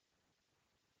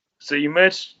 So you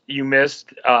missed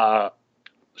shout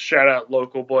out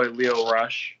local boy Leo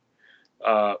Rush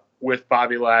with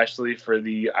Bobby Lashley for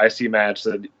the IC match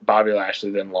that Bobby Lashley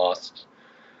then lost.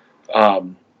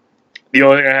 The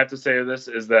only thing I have to say to this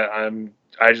is that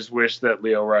I just wish that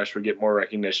Leo Rush would get more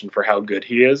recognition for how good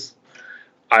he is.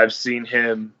 I've seen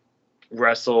him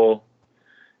wrestle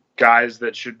guys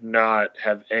that should not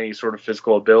have any sort of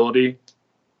physical ability,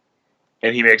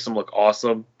 and he makes them look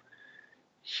awesome.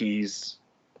 He's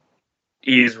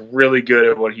really good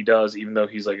at what he does, even though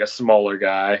he's like a smaller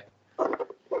guy.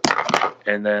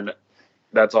 And then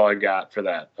that's all I got for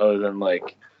that, other than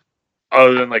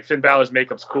Finn Balor's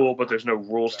makeup's cool, but there's no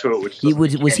rules to it.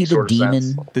 Which was he the demon?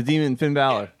 Sense. The demon Finn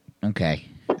Balor. Okay.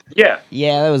 Yeah,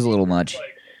 that was a little much.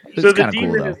 So the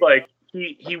demon cool, is like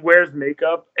he wears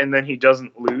makeup and then he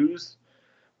doesn't lose,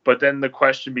 but then the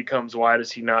question becomes, why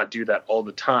does he not do that all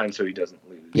the time so he doesn't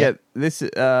lose? Yeah, this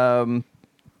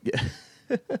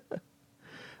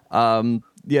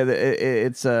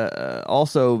it's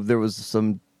also there was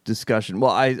some discussion.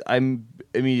 Well, I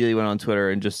immediately went on Twitter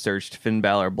and just searched Finn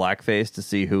Balor blackface to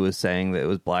see who was saying that it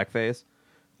was blackface.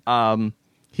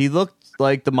 He looked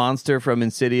like the monster from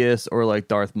Insidious or like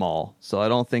Darth Maul, so I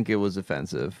don't think it was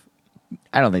offensive.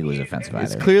 I don't think it was offensive either.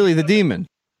 It's clearly the demon.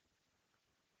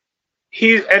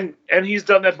 He's done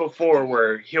that before,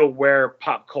 where he'll wear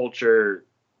pop culture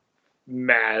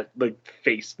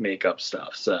face makeup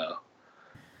stuff. So,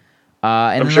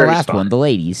 and then the last one, the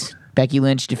ladies. Becky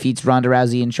Lynch defeats Ronda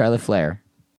Rousey and Charlotte Flair.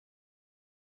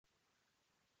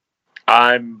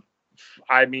 I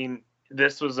mean,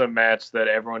 this was a match that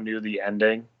everyone knew the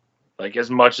ending. Like,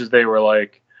 as much as they were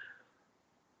like,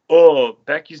 oh,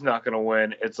 Becky's not going to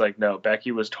win, it's like, no,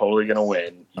 Becky was totally going to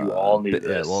win. You all knew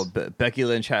this. Well, Becky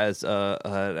Lynch has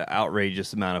an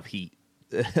outrageous amount of heat.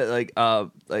 Every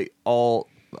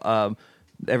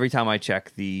time I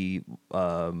check the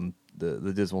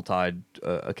Dismal Tide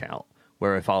account,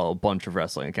 where I follow a bunch of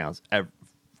wrestling accounts,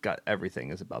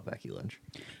 everything is about Becky Lynch.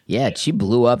 Yeah, she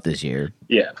blew up this year.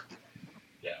 Yeah.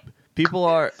 People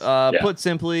are, put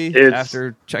simply,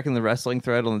 after checking the wrestling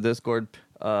thread on the Discord,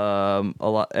 a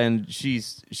lot, and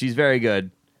she's very good.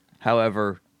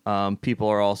 However, people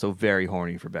are also very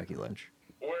horny for Becky Lynch.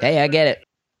 Hey, I get it.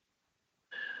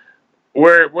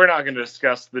 We're not going to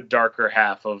discuss the darker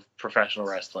half of professional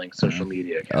wrestling social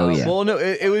media accounts. Oh, yeah. Well, no,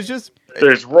 it was just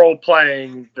There's role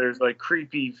playing. There's like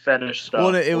creepy fetish stuff.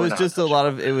 well, it was just a lot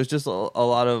of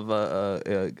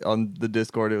on the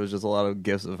Discord. It was just a lot of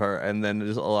gifs of her, and then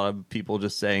just a lot of people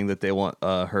just saying that they want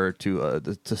her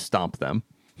to stomp them.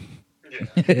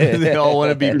 Yeah. They all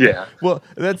want to be. Yeah. Well,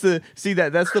 that's the Is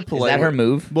that her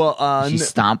move? Well, She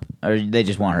stomp, or they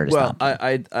just want her to stomp?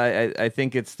 I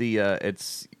think it's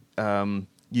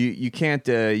you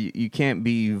can't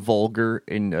be vulgar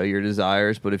in your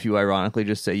desires, but if you ironically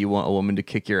just say you want a woman to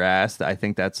kick your ass, I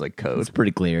think that's like code. It's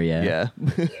pretty clear, yeah.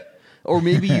 Yeah. Or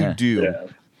maybe you do, Yeah.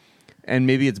 and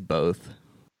maybe it's both.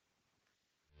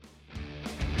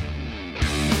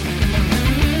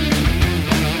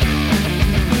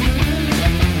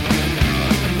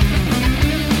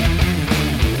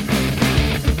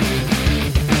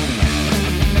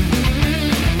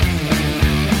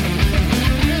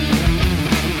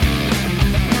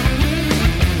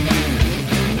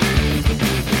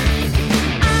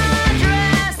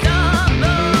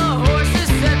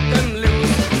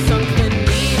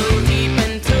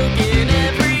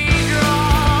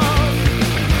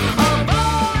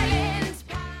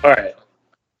 All right.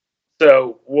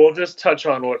 So we'll just touch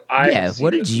on what I. Yeah, what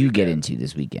did you get into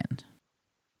this weekend?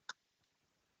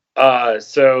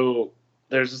 So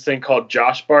there's this thing called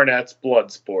Josh Barnett's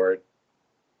Bloodsport.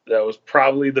 That was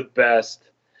probably the best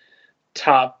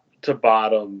top to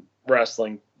bottom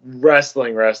wrestling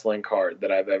card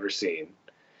that I've ever seen.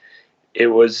 It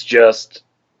was just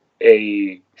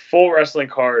a full wrestling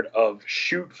card of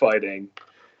shoot fighting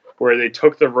where they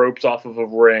took the ropes off of a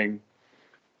ring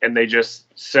and they just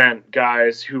sent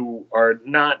guys who are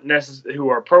who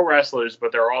are pro wrestlers,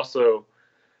 but they're also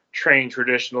trained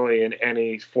traditionally in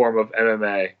any form of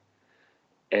MMA,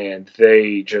 and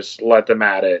they just let them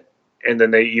at it. And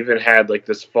then they even had like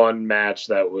this fun match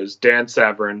that was Dan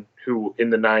Severn, who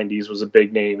in the 90s was a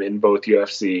big name in both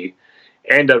UFC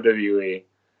and WWE,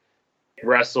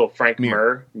 wrestle Frank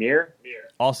Mir.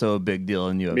 Also a big deal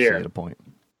in UFC at a point.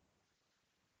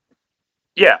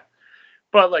 Yeah.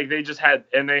 But like they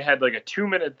had like a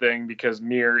 2-minute thing because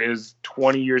Mir is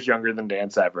 20 years younger than Dan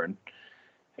Severn.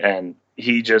 And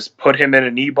he just put him in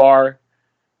a knee bar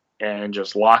and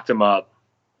just locked him up.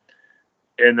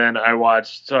 And then I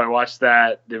watched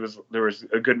that. There was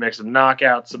a good mix of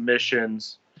knockouts,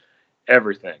 submissions,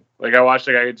 everything. Like I watched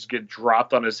a guy just get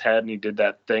dropped on his head, and he did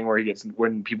that thing where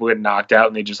when people get knocked out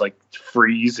and they just like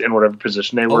freeze in whatever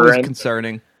position they were in.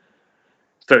 Concerning.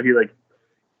 So he like,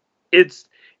 it's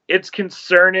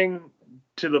concerning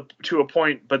to a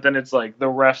point, but then it's like the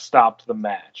ref stopped the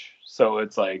match, so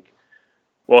it's like,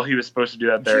 well, he was supposed to do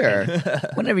that there. Sure.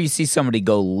 Whenever you see somebody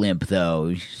go limp, though,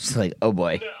 it's just like, oh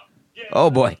boy. Oh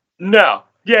boy. No.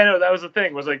 Yeah, no, that was the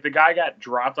thing. Was like the guy got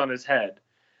dropped on his head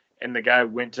and the guy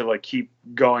went to like keep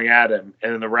going at him,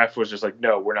 and then the ref was just like,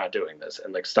 no, we're not doing this,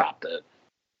 and like stopped it.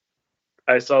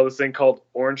 I saw this thing called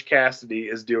Orange Cassidy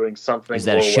is doing something. Is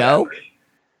that a show?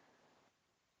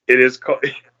 It is called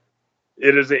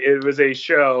it was a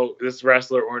show. This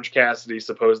wrestler Orange Cassidy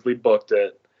supposedly booked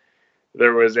it.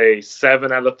 There was a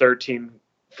 7 out of 13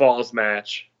 falls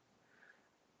match.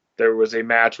 There was a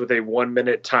match with a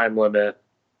 1-minute time limit.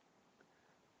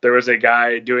 There was a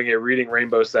guy doing a Reading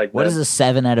Rainbow segment. What is a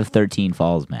 7 out of 13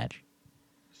 falls match?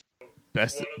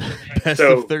 Best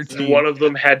so of 13. One of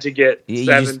them had to get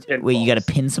 7 pinfalls. Wait, you got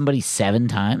to pin somebody 7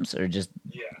 times, or just?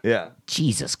 Yeah.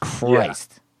 Jesus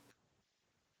Christ!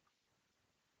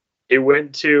 Yeah. I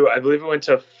believe it went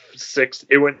to 6.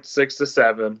 It went 6 to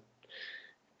 7,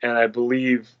 and I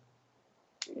believe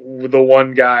the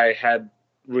one guy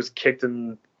was kicked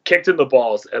in the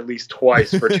balls at least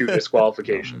twice for 2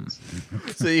 disqualifications.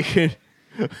 So you could.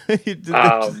 It's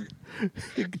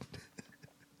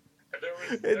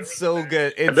so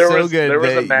good. It's so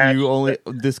good that you only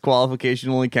disqualification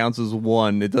only counts as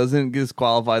 1. It doesn't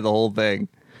disqualify the whole thing.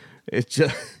 It's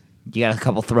just you got a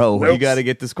couple throws. You got to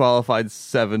get disqualified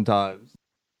 7 times.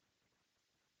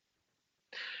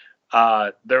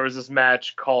 There was this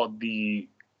match called it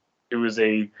was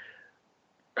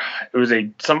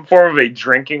some form of a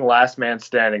drinking last man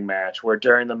standing match where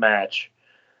during the match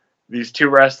these 2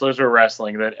 wrestlers were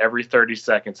wrestling, and then every 30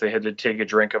 seconds they had to take a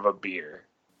drink of a beer.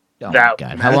 Oh my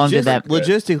God. How long did that?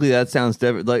 Logistically, that sounds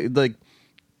different. Like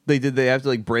they have to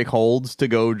like break holds to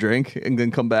go drink and then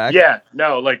come back? Yeah,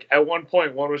 no. Like at one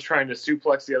point, one was trying to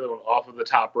suplex the other one off of the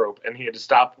top rope, and he had to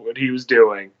stop what he was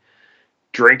doing,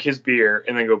 drink his beer,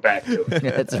 and then go back to it.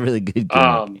 That's a really good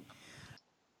game.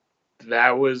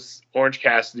 That was Orange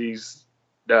Cassidy's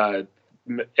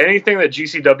anything that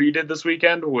GCW did this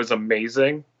weekend was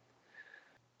amazing.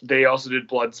 They also did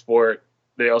Bloodsport.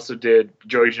 They also did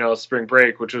Joey Janela's Spring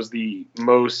Break, which was the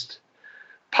most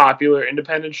popular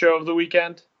independent show of the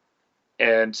weekend.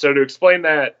 And so to explain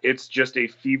that, it's just a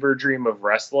fever dream of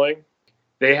wrestling.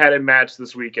 They had a match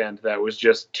this weekend that was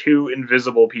just two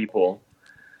invisible people.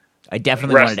 I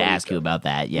definitely wanted to ask you about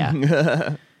that, yeah.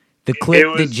 The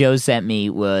clip that Joe sent me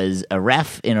was a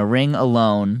ref in a ring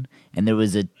alone, and there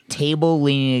was a table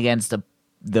leaning against the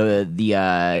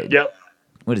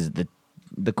what is it,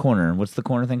 the corner. What's the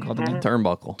corner thing called again?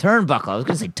 Turnbuckle. Turnbuckle. I was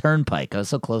going to say turnpike. I was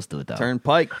so close to it, though.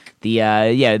 Turnpike.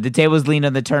 The table was leaning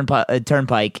on the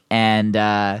turnpike, and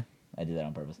I did that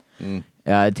on purpose.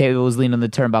 The table was leaning on the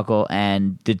turnbuckle,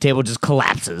 and the table just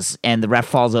collapses, and the ref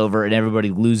falls over, and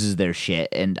everybody loses their shit,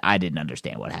 and I didn't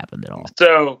understand what happened at all.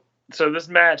 So this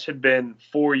match had been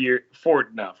 4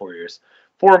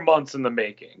 months in the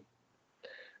making.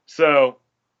 So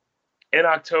in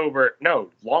October, no,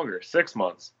 longer, 6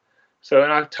 months. So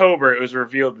in October, it was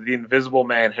revealed that the Invisible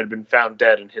Man had been found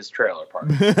dead in his trailer park.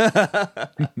 And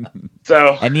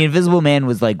the Invisible Man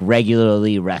was like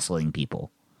regularly wrestling people.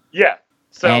 Yeah.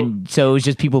 So it was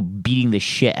just people beating the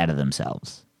shit out of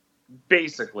themselves.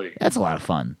 Basically. That's a lot of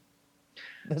fun.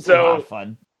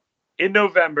 In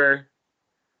November,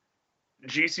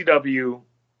 GCW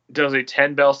does a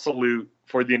 10-bell salute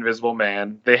for the Invisible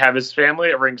Man. They have his family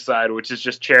at ringside, which is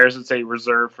just chairs that say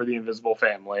reserved for the Invisible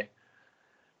Family.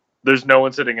 There's no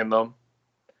one sitting in them.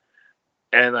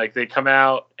 And like they come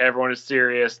out, everyone is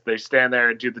serious. They stand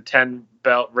there and do the 10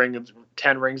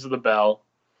 rings of the bell.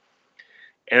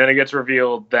 And then it gets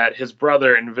revealed that his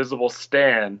brother, Invisible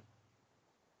Stan,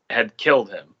 had killed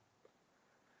him.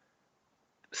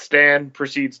 Stan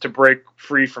proceeds to break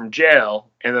free from jail.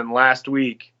 And then last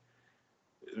week,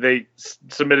 they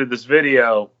submitted this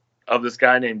video of this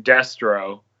guy named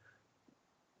Destro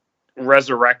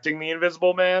resurrecting the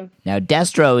Invisible Man. Now,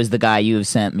 Destro is the guy you have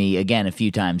sent me, again, a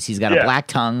few times. He's got a black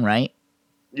tongue, right?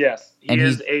 Yes. He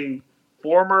is a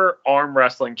former arm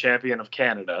wrestling champion of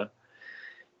Canada.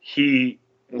 He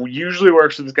usually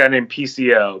works with this guy named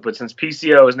PCO, but since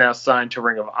PCO is now signed to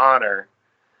Ring of Honor,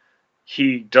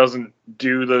 he doesn't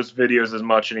do those videos as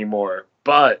much anymore.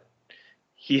 But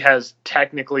he has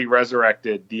technically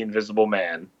resurrected the Invisible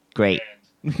Man. Great.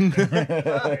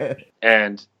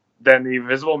 And then the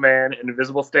Invisible Man and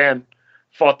Invisible Stan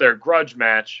fought their grudge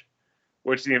match,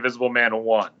 which the Invisible Man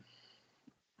won.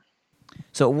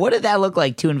 So what did that look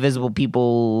like? Two invisible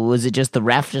people? Was it just the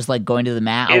ref just like going to the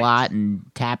mat a lot and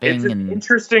tapping? It's an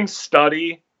interesting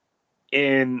study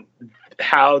in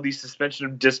how the suspension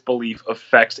of disbelief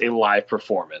affects a live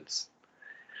performance.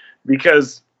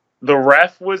 Because the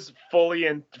ref was fully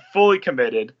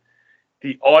committed,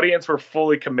 the audience were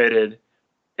fully committed,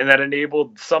 and that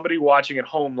enabled somebody watching at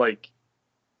home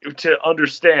to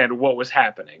understand what was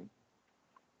happening.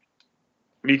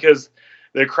 Because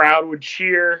the crowd would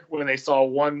cheer when they saw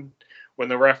when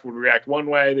the ref would react one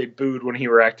way, they booed when he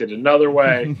reacted another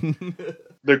way.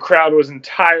 The crowd was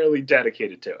entirely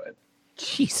dedicated to it.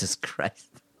 Jesus Christ.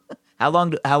 How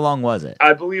long was it?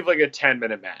 I believe like a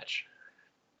 10-minute match.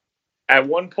 At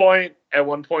one point,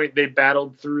 they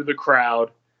battled through the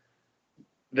crowd.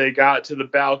 They got to the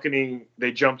balcony.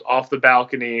 They jumped off the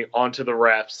balcony onto the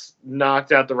refs,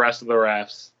 knocked out the rest of the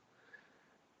refs.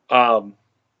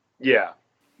 Yeah.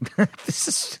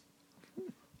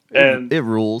 And it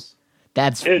rules.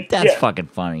 That's fucking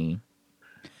funny.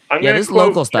 This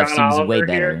local stuff seems way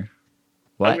better.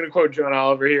 What? I'm going to quote John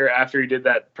Oliver here after he did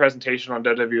that presentation on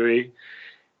WWE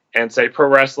and say pro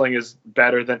wrestling is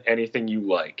better than anything you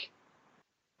like.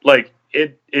 Like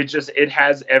it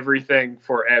has everything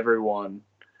for everyone.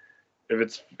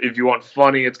 If you want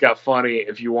funny, it's got funny.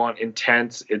 If you want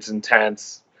intense, it's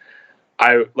intense.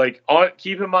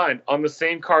 Keep in mind, on the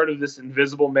same card of this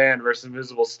Invisible Man versus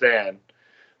Invisible Stan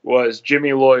was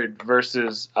Jimmy Lloyd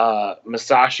versus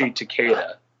Masashi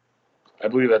Takeda. I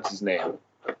believe that's his name.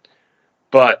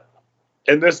 But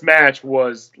in this match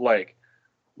was like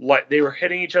they were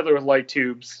hitting each other with light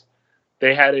tubes.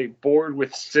 They had a board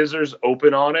with scissors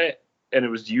open on it, and it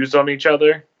was used on each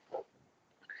other.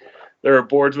 There were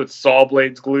boards with saw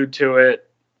blades glued to it,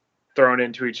 thrown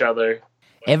into each other.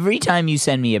 Every time you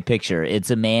send me a picture,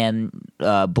 it's a man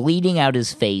bleeding out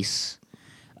his face,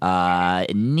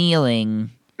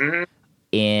 kneeling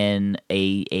in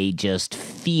a just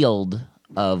field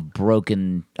of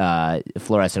broken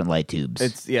fluorescent light tubes.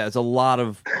 It's a lot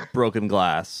of broken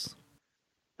glass.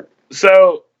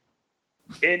 So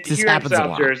here in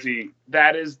South Jersey,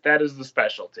 that is the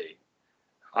specialty.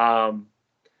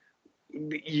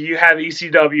 You have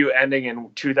ECW ending in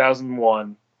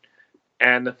 2001,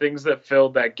 And the things that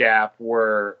filled that gap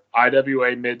were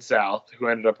IWA Mid-South, who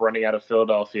ended up running out of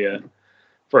Philadelphia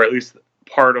for at least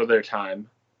part of their time.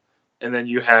 And then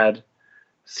you had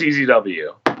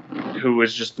CZW, who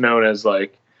was just known as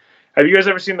like... Have you guys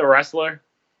ever seen The Wrestler?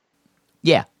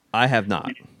 Yeah. I have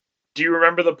not. Do you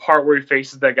remember the part where he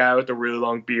faces that guy with the really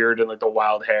long beard and like the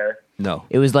wild hair? No.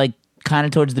 It was like kind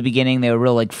of towards the beginning. They were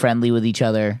real like friendly with each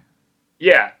other.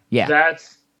 Yeah. Yeah.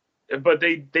 But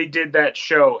they did that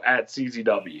show at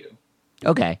CZW.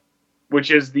 Okay.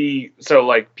 Which is so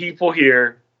like people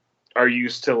here are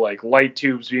used to like light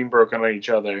tubes being broken on each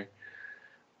other.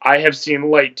 I have seen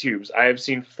light tubes. I have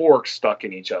seen forks stuck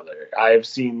in each other. I have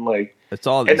seen like... That's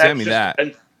all. You sent me that.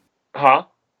 Huh?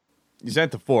 You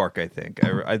sent the fork, I think.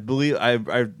 I believe...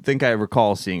 I think I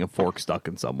recall seeing a fork stuck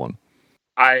in someone.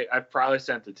 I probably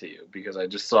sent it to you because I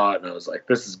just saw it and I was like,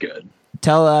 this is good.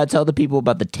 Tell the people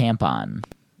about the tampon.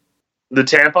 The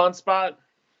tampon spot?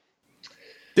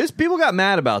 People got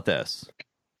mad about this.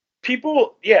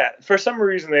 People, yeah, for some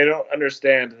reason they don't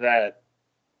understand that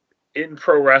in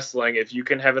pro wrestling, if you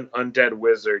can have an undead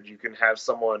wizard, you can have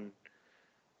someone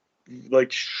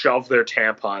like shove their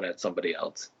tampon at somebody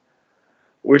else.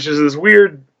 Which is this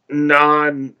weird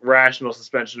non-rational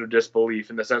suspension of disbelief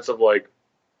in the sense of like,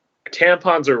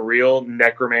 tampons are real,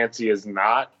 necromancy is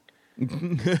not.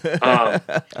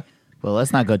 Well,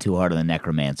 let's not go too hard on the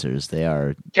necromancers. They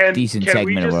are a decent can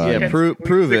segment of our... Yeah,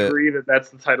 prove it. Agree that that's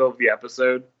the title of the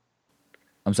episode?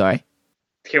 I'm sorry?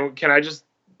 Can I just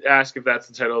ask if that's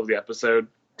the title of the episode?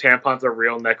 Tampons are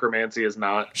real, necromancy is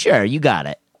not. Sure, you got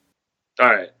it.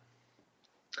 All right.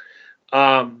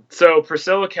 So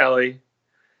Priscilla Kelly,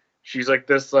 she's like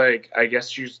this, like, I guess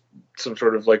she's some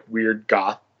sort of like weird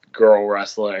goth girl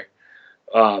wrestler.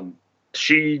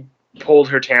 She pulled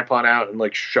her tampon out and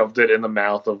like shoved it in the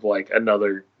mouth of like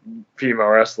another female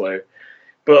wrestler,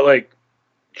 but like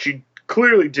she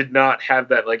clearly did not have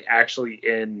that like actually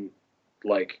in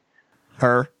like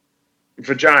her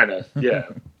vagina. Yeah.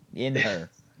 In her.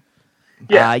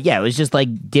 Yeah. Yeah, it was just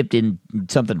like dipped in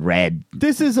something red.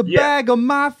 This is a bag of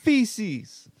my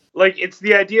feces. Like, it's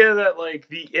the idea that like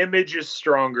the image is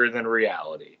stronger than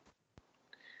reality.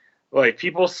 Like,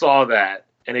 people saw that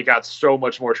and it got so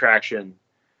much more traction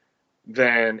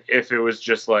than if it was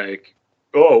just like,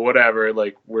 oh, whatever,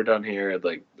 like, we're done here.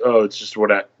 Like, oh, it's just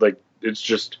it's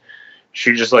just,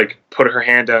 she just like put her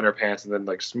hand down her pants and then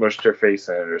like smushed her face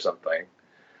in it or something.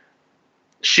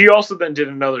 She also then did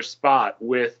another spot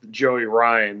with Joey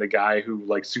Ryan, the guy who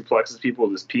like suplexes people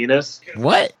with his penis.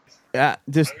 What?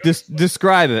 Just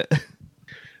describe it.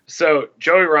 So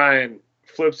Joey Ryan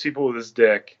flips people with his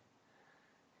dick.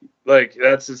 Like,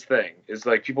 that's his thing. Is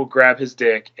like people grab his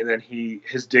dick and then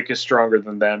his dick is stronger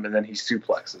than them and then he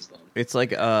suplexes them. It's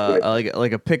like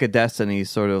like a pick of destiny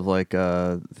sort of like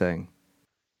thing.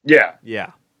 Yeah.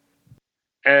 Yeah.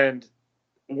 And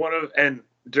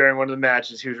during one of the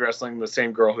matches, he was wrestling the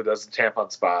same girl who does the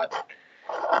tampon spot,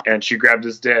 and she grabbed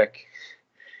his dick,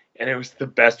 and it was the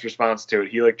best response to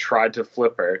it. He like tried to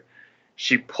flip her.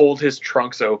 She pulled his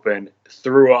trunks open,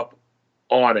 threw up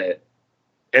on it,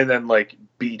 and then like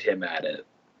beat him at it.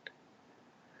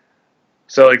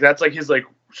 So like that's like his like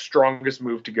strongest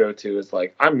move to go to is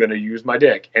like, I'm gonna use my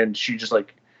dick, and she just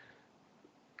like,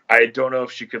 I don't know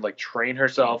if she could like train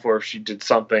herself or if she did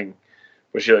something,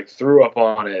 but she like threw up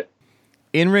on it.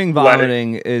 In-ring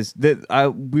vomiting is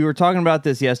that we were talking about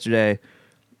this yesterday,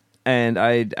 and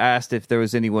I asked if there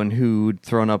was anyone who'd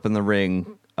thrown up in the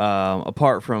ring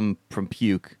apart from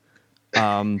puke.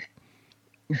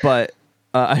 But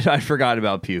I forgot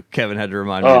about puke. Kevin had to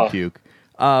remind me of puke.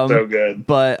 So good.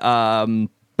 But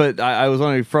I was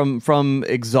wondering from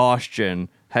exhaustion,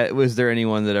 was there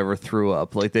anyone that ever threw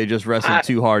up? Like they just wrestled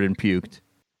too hard and puked?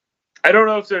 I don't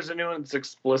know if there's anyone that's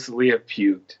explicitly have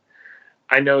puked.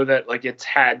 I know that like it's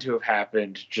had to have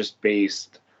happened just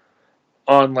based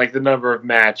on like the number of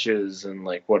matches and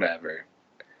like whatever.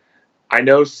 I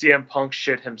know CM Punk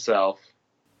shit himself.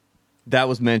 That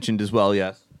was mentioned as well,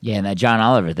 yes. Yeah, and that John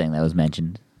Oliver thing that was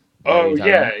mentioned. Oh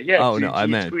yeah. Oh no, I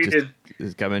meant tweeted,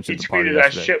 this guy mentioned he the party tweeted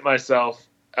yesterday. I shit myself.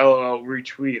 LOL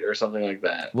retweet or something like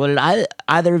that. Well, did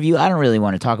either of you? I don't really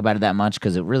want to talk about it that much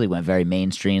because it really went very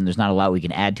mainstream. There's not a lot we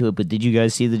can add to it. But did you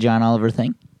guys see the John Oliver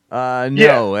thing?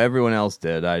 No, everyone else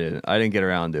did. I didn't get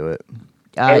around to it.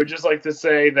 I would just like to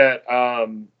say that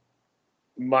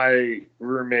my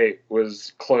roommate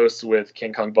was close with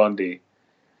King Kong Bundy,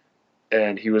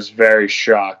 and he was very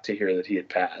shocked to hear that he had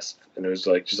passed. And it was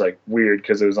like just like weird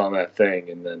because it was on that thing,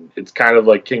 and then it's kind of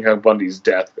like King Kong Bundy's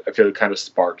death. I feel it kind of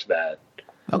sparked that.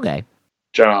 Okay.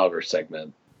 John Oliver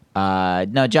segment.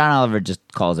 No, John Oliver just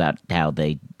calls out how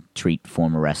they treat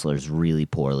former wrestlers really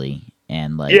poorly.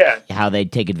 and like Yeah. how they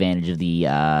take advantage of the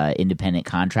independent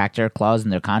contractor clause in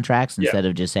their contracts instead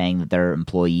of just saying that they're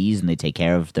employees and they take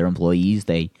care of their employees.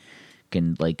 They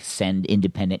can like send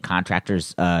independent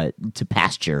contractors to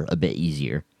pasture a bit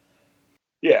easier.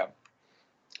 Yeah.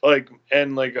 Like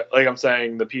I'm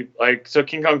saying, the people so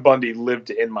King Kong Bundy lived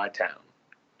in my town.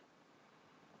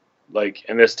 Like,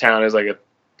 and this town is like a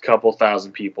couple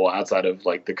thousand people outside of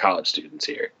like the college students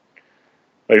here.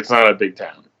 Like, it's not a big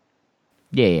town.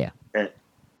 Yeah.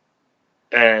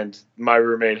 And my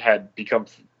roommate had become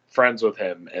friends with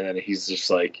him, and then he's just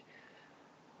like,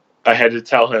 I had to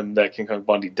tell him that King Kong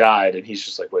Bundy died, and he's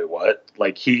just like, wait, what?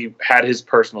 Like, he had his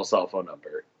personal cell phone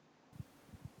number.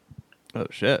 Oh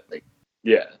shit. Like,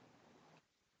 yeah.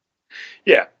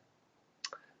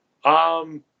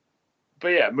 But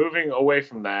yeah, moving away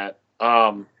from that,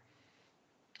 I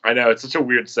know it's such a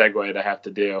weird segue to have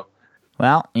to do.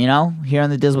 Well, here on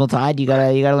the Dismal Tide, you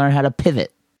gotta learn how to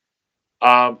pivot.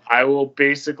 I will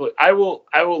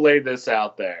lay this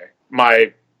out there.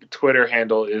 My Twitter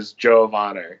handle is Joe of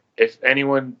Honor. If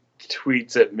anyone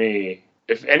tweets at me,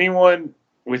 if anyone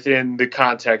within the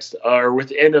context or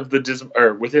within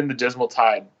the Dismal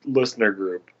Tide listener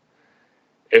group,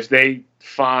 if they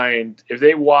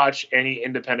watch any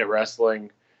independent wrestling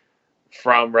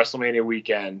from WrestleMania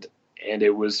weekend and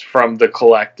it was from the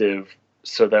Collective,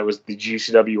 so that was the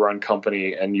GCW run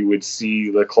company, and you would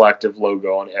see the Collective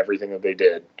logo on everything that they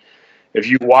did. If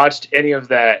you watched any of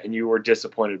that and you were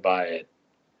disappointed by it,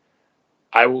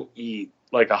 I will eat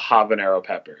like a habanero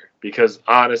pepper, because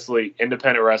honestly,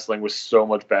 independent wrestling was so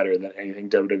much better than anything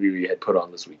WWE had put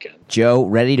on this weekend. Joe,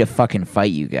 ready to fucking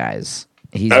fight you guys.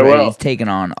 He's I ready. will. He's taking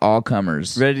on all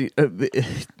comers. Ready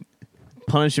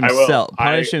punish himself.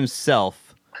 Punish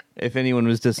himself if anyone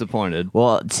was disappointed.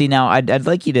 Well, see, now I'd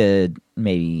like you to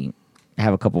maybe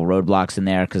have a couple roadblocks in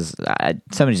there, because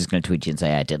somebody's just going to tweet you and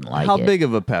say I didn't like it. How big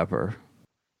of a pepper?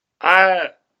 I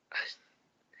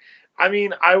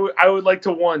mean, I would like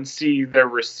to see their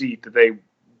receipt that they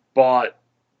bought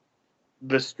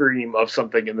the stream of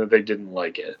something and that they didn't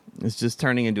like it. It's just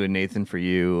turning into a Nathan for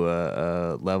you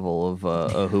level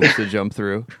of hoops to jump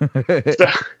through.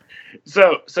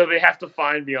 So they have to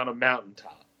find me on a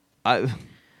mountaintop.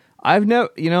 I've never,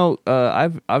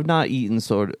 I've not eaten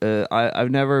sword.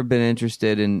 I've never been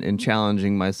interested in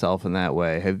challenging myself in that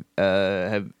way.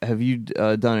 Have you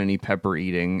done any pepper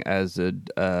eating as a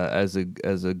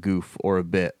goof or a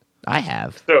bit? I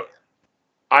have. So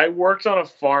I worked on a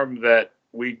farm that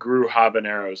we grew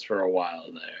habaneros for a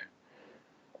while there.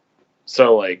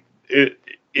 So like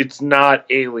it's not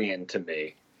alien to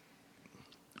me.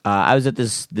 I was at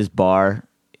this bar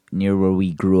near where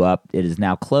we grew up. It is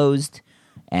now closed.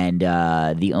 And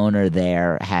the owner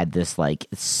there had this like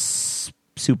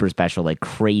super special, like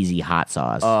crazy hot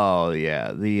sauce. Oh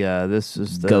yeah, this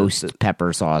is the ghost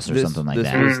pepper sauce or something like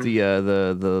that. This was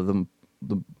the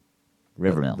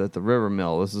River Mill. The River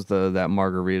Mill. This is that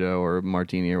margarita or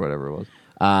martini or whatever it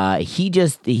was. He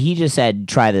just said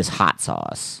try this hot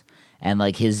sauce, and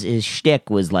like his shtick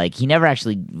was like he never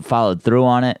actually followed through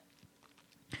on it,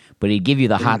 but he'd give you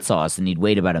the hot sauce and he'd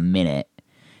wait about a minute.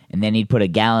 And then he'd put a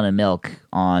gallon of milk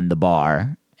on the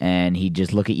bar, and he'd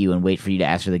just look at you and wait for you to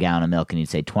ask for the gallon of milk, and he'd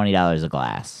say $20 a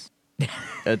glass.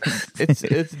 It's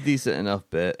a decent enough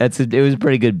bit. It was a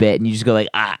pretty good bit, and you just go like,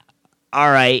 all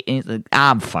right. And he's like,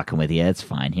 I'm fucking with you. It's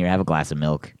fine. Here, have a glass of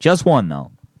milk. Just one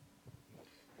though.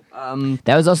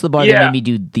 That was also the bar that made me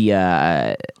do the.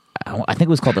 I think it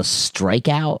was called a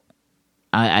strikeout.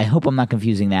 I hope I'm not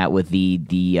confusing that with the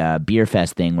beer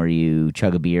fest thing where you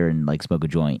chug a beer and like smoke a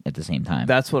joint at the same time.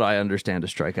 That's what I understand a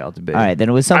strikeout to be. All right, then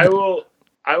it was something.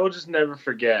 I will just never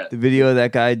forget the video of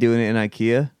that guy doing it in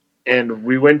IKEA. And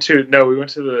we went to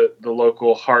the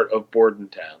local heart of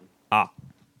Bordentown.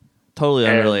 Totally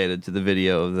unrelated to the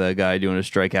video of the guy doing a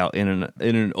strikeout in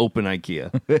an open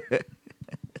IKEA.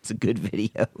 It's a good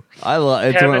video. I love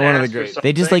it's one of the great.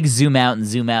 They just like zoom out and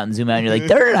zoom out and zoom out, and you're like,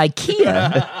 they're at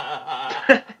IKEA.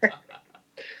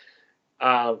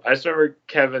 I just remember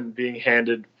Kevin being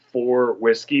handed 4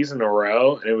 whiskeys in a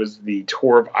row, and it was the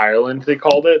Tour of Ireland, they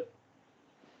called it.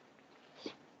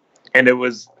 And it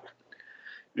was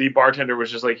the bartender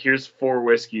was just like, here's 4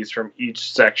 whiskeys from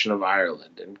each section of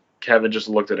Ireland. And Kevin just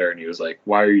looked at her and he was like,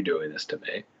 why are you doing this to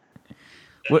me?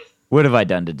 What have I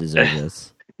done to deserve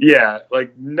this? Yeah,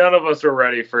 like none of us were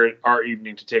ready for our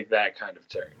evening to take that kind of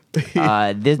turn.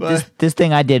 This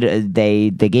thing I did,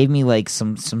 they gave me like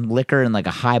some liquor in like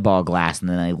a highball glass, and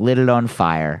then I lit it on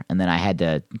fire, and then I had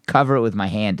to cover it with my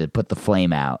hand to put the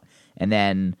flame out, and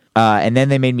then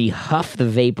they made me huff the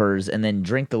vapors and then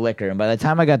drink the liquor. And by the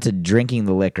time I got to drinking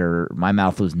the liquor, my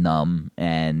mouth was numb,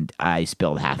 and I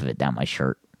spilled half of it down my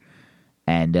shirt.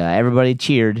 And everybody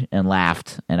cheered and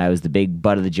laughed, and I was the big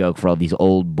butt of the joke for all these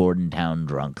old Bordentown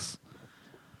drunks.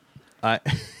 To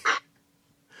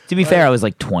be fair, I was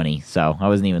like 20, so I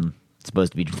wasn't even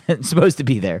supposed to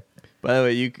be there. By the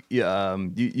way, you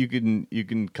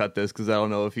can cut this because I don't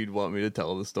know if you'd want me to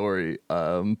tell the story.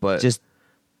 But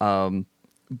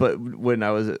when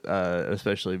I was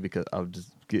especially because I'll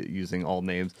just using all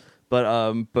names. But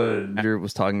Andrew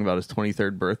was talking about his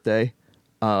 23rd birthday,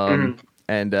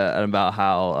 and about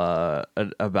how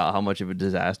much of a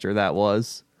disaster that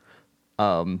was.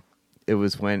 It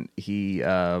was when he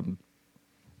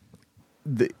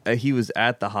was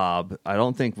at the Hob. I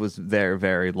don't think was there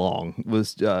very long.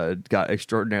 Got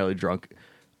extraordinarily drunk,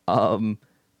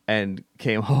 and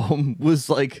came home. Was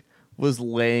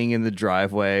laying in the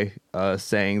driveway,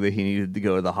 saying that he needed to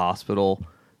go to the hospital.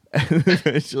 And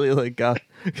eventually, got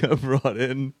brought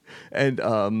in, and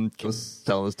was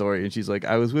telling the story. And she's like,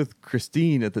 "I was with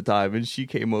Christine at the time, and she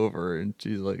came over, and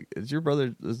she's like, isn't it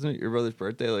your brother's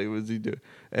birthday? Like, what does he do?"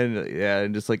 And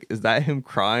and just like, is that him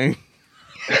crying?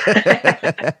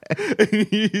 And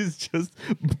he's just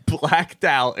blacked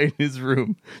out in his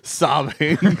room,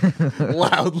 sobbing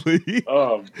loudly.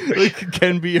 Like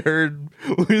can be heard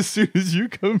as soon as you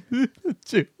come to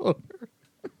the door.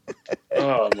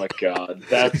 Oh my God,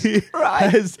 he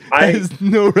has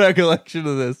no recollection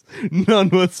of this, none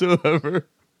whatsoever.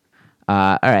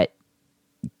 All right.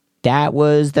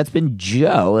 That's been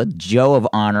Joe of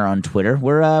Honor on Twitter.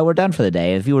 We're done for the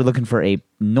day. If you were looking for a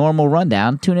normal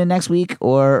rundown, tune in next week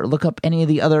or look up any of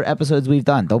the other episodes we've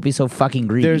done. Don't be so fucking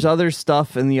greedy. There's other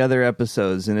stuff in the other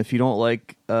episodes, and if you don't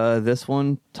like this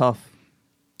one, tough.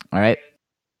 All right.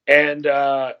 And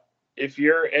if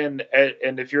you're an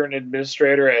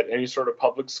administrator at any sort of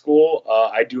public school,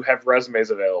 I do have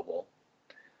resumes available.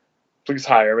 Please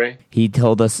hire me.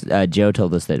 Joe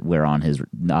told us that we're on his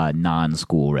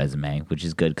non-school resume, which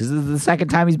is good because this is the second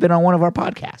time he's been on one of our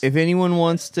podcasts. If anyone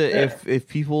wants to, if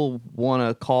people want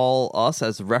to call us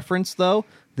as reference, though,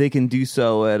 they can do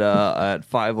so at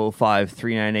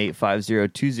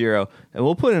 505-398-5020, and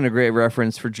we'll put in a great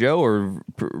reference for Joe or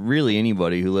really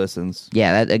anybody who listens.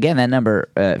 Yeah, that number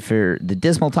for the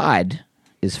Dismal Tide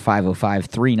is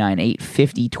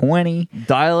 505-398-5020.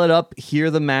 Dial it up,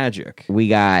 hear the magic. We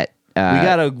got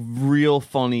a real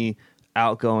funny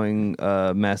outgoing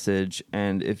message,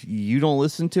 and if you don't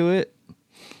listen to it,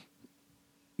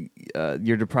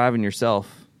 you're depriving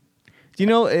yourself.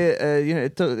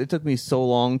 It took me so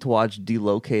long to watch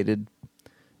Delocated,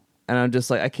 and I'm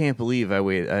just like, I can't believe I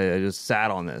just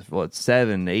sat on this for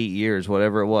 7-8 years,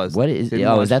 whatever it was. What is?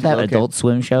 Is that Adult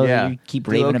Swim show that you keep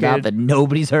raving about that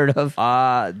nobody's heard of?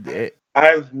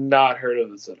 I've not heard of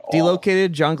this at all.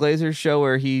 Delocated, John Glazer's show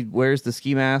where he wears the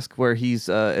ski mask, where he's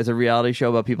it's a reality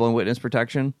show about people in witness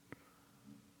protection.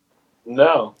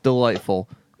 No. Delightful.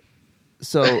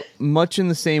 So much in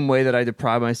the same way that I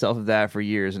deprived myself of that for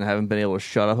years and haven't been able to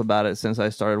shut up about it since I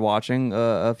started watching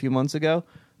a few months ago.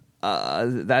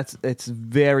 It's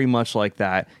very much like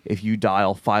that if you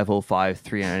dial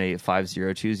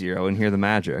 505-398-5020 and hear the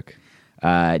magic.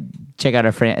 Check out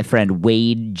our friend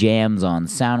Wade Jams on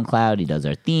SoundCloud. He does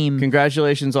our theme.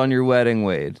 Congratulations on your wedding,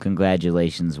 Wade.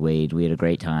 Congratulations, Wade. We had a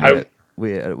great time.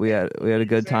 We had a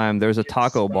good time. There was a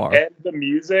taco bar. And the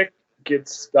music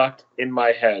gets stuck in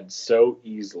my head so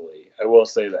easily. I will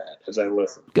say that as I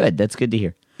listen. Good. That's good to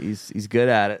hear. He's good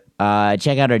at it.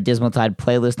 Check out our Dismal Tide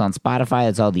playlist on Spotify.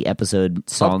 That's all the episode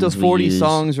songs. Up to 40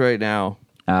 songs right now.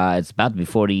 It's about to be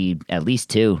 40, at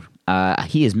least 2.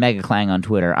 He is Mega Clang on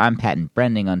Twitter. I'm Patent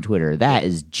Brending on Twitter. That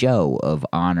is Joe of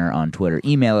Honor on Twitter.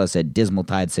 Email us at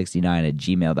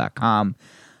dismaltide69@gmail.com.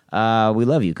 We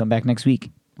love you. Come back next week.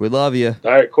 We love you.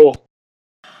 All right, cool.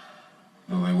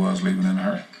 Well, they was leaving in a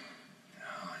hurry.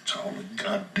 Oh, it's all the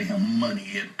goddamn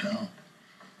money it done.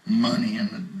 Money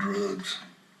and the drugs.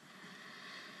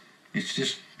 It's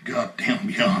just goddamn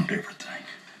beyond everything.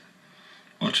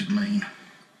 What's it mean?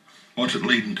 What's it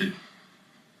leading to?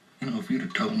 You know, if you'd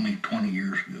have told me 20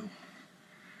 years ago,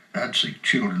 I'd see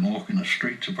children walking the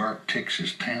streets of our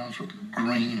Texas towns with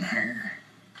green hair,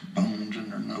 bones in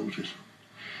their noses,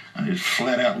 I just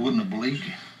flat out wouldn't have believed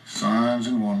you. Signs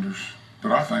and wonders.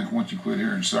 But I think once you quit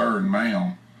hearing sir and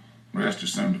ma'am, the rest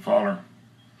is soon to follow.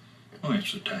 Oh,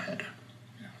 it's the tide.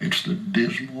 It's the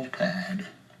dismal tide.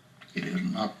 It is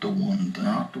not the one thing.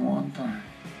 Not the one thing.